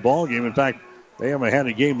 points per ball game. In fact, they haven't had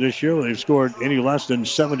a game this year where they've scored any less than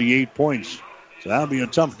 78 points. So that'll be a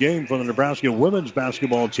tough game for the Nebraska women's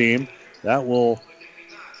basketball team. That will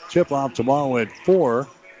tip off tomorrow at 4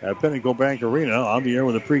 at Pinnacle Bank Arena. On the air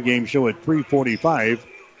with a pregame show at 3:45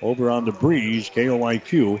 over on the Breeze,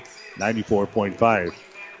 KOIQ 94.5.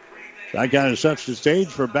 That kind of sets the stage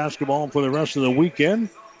for basketball for the rest of the weekend.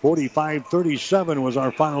 45-37 was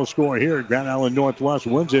our final score here. Grand Island Northwest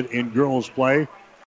wins it in girls play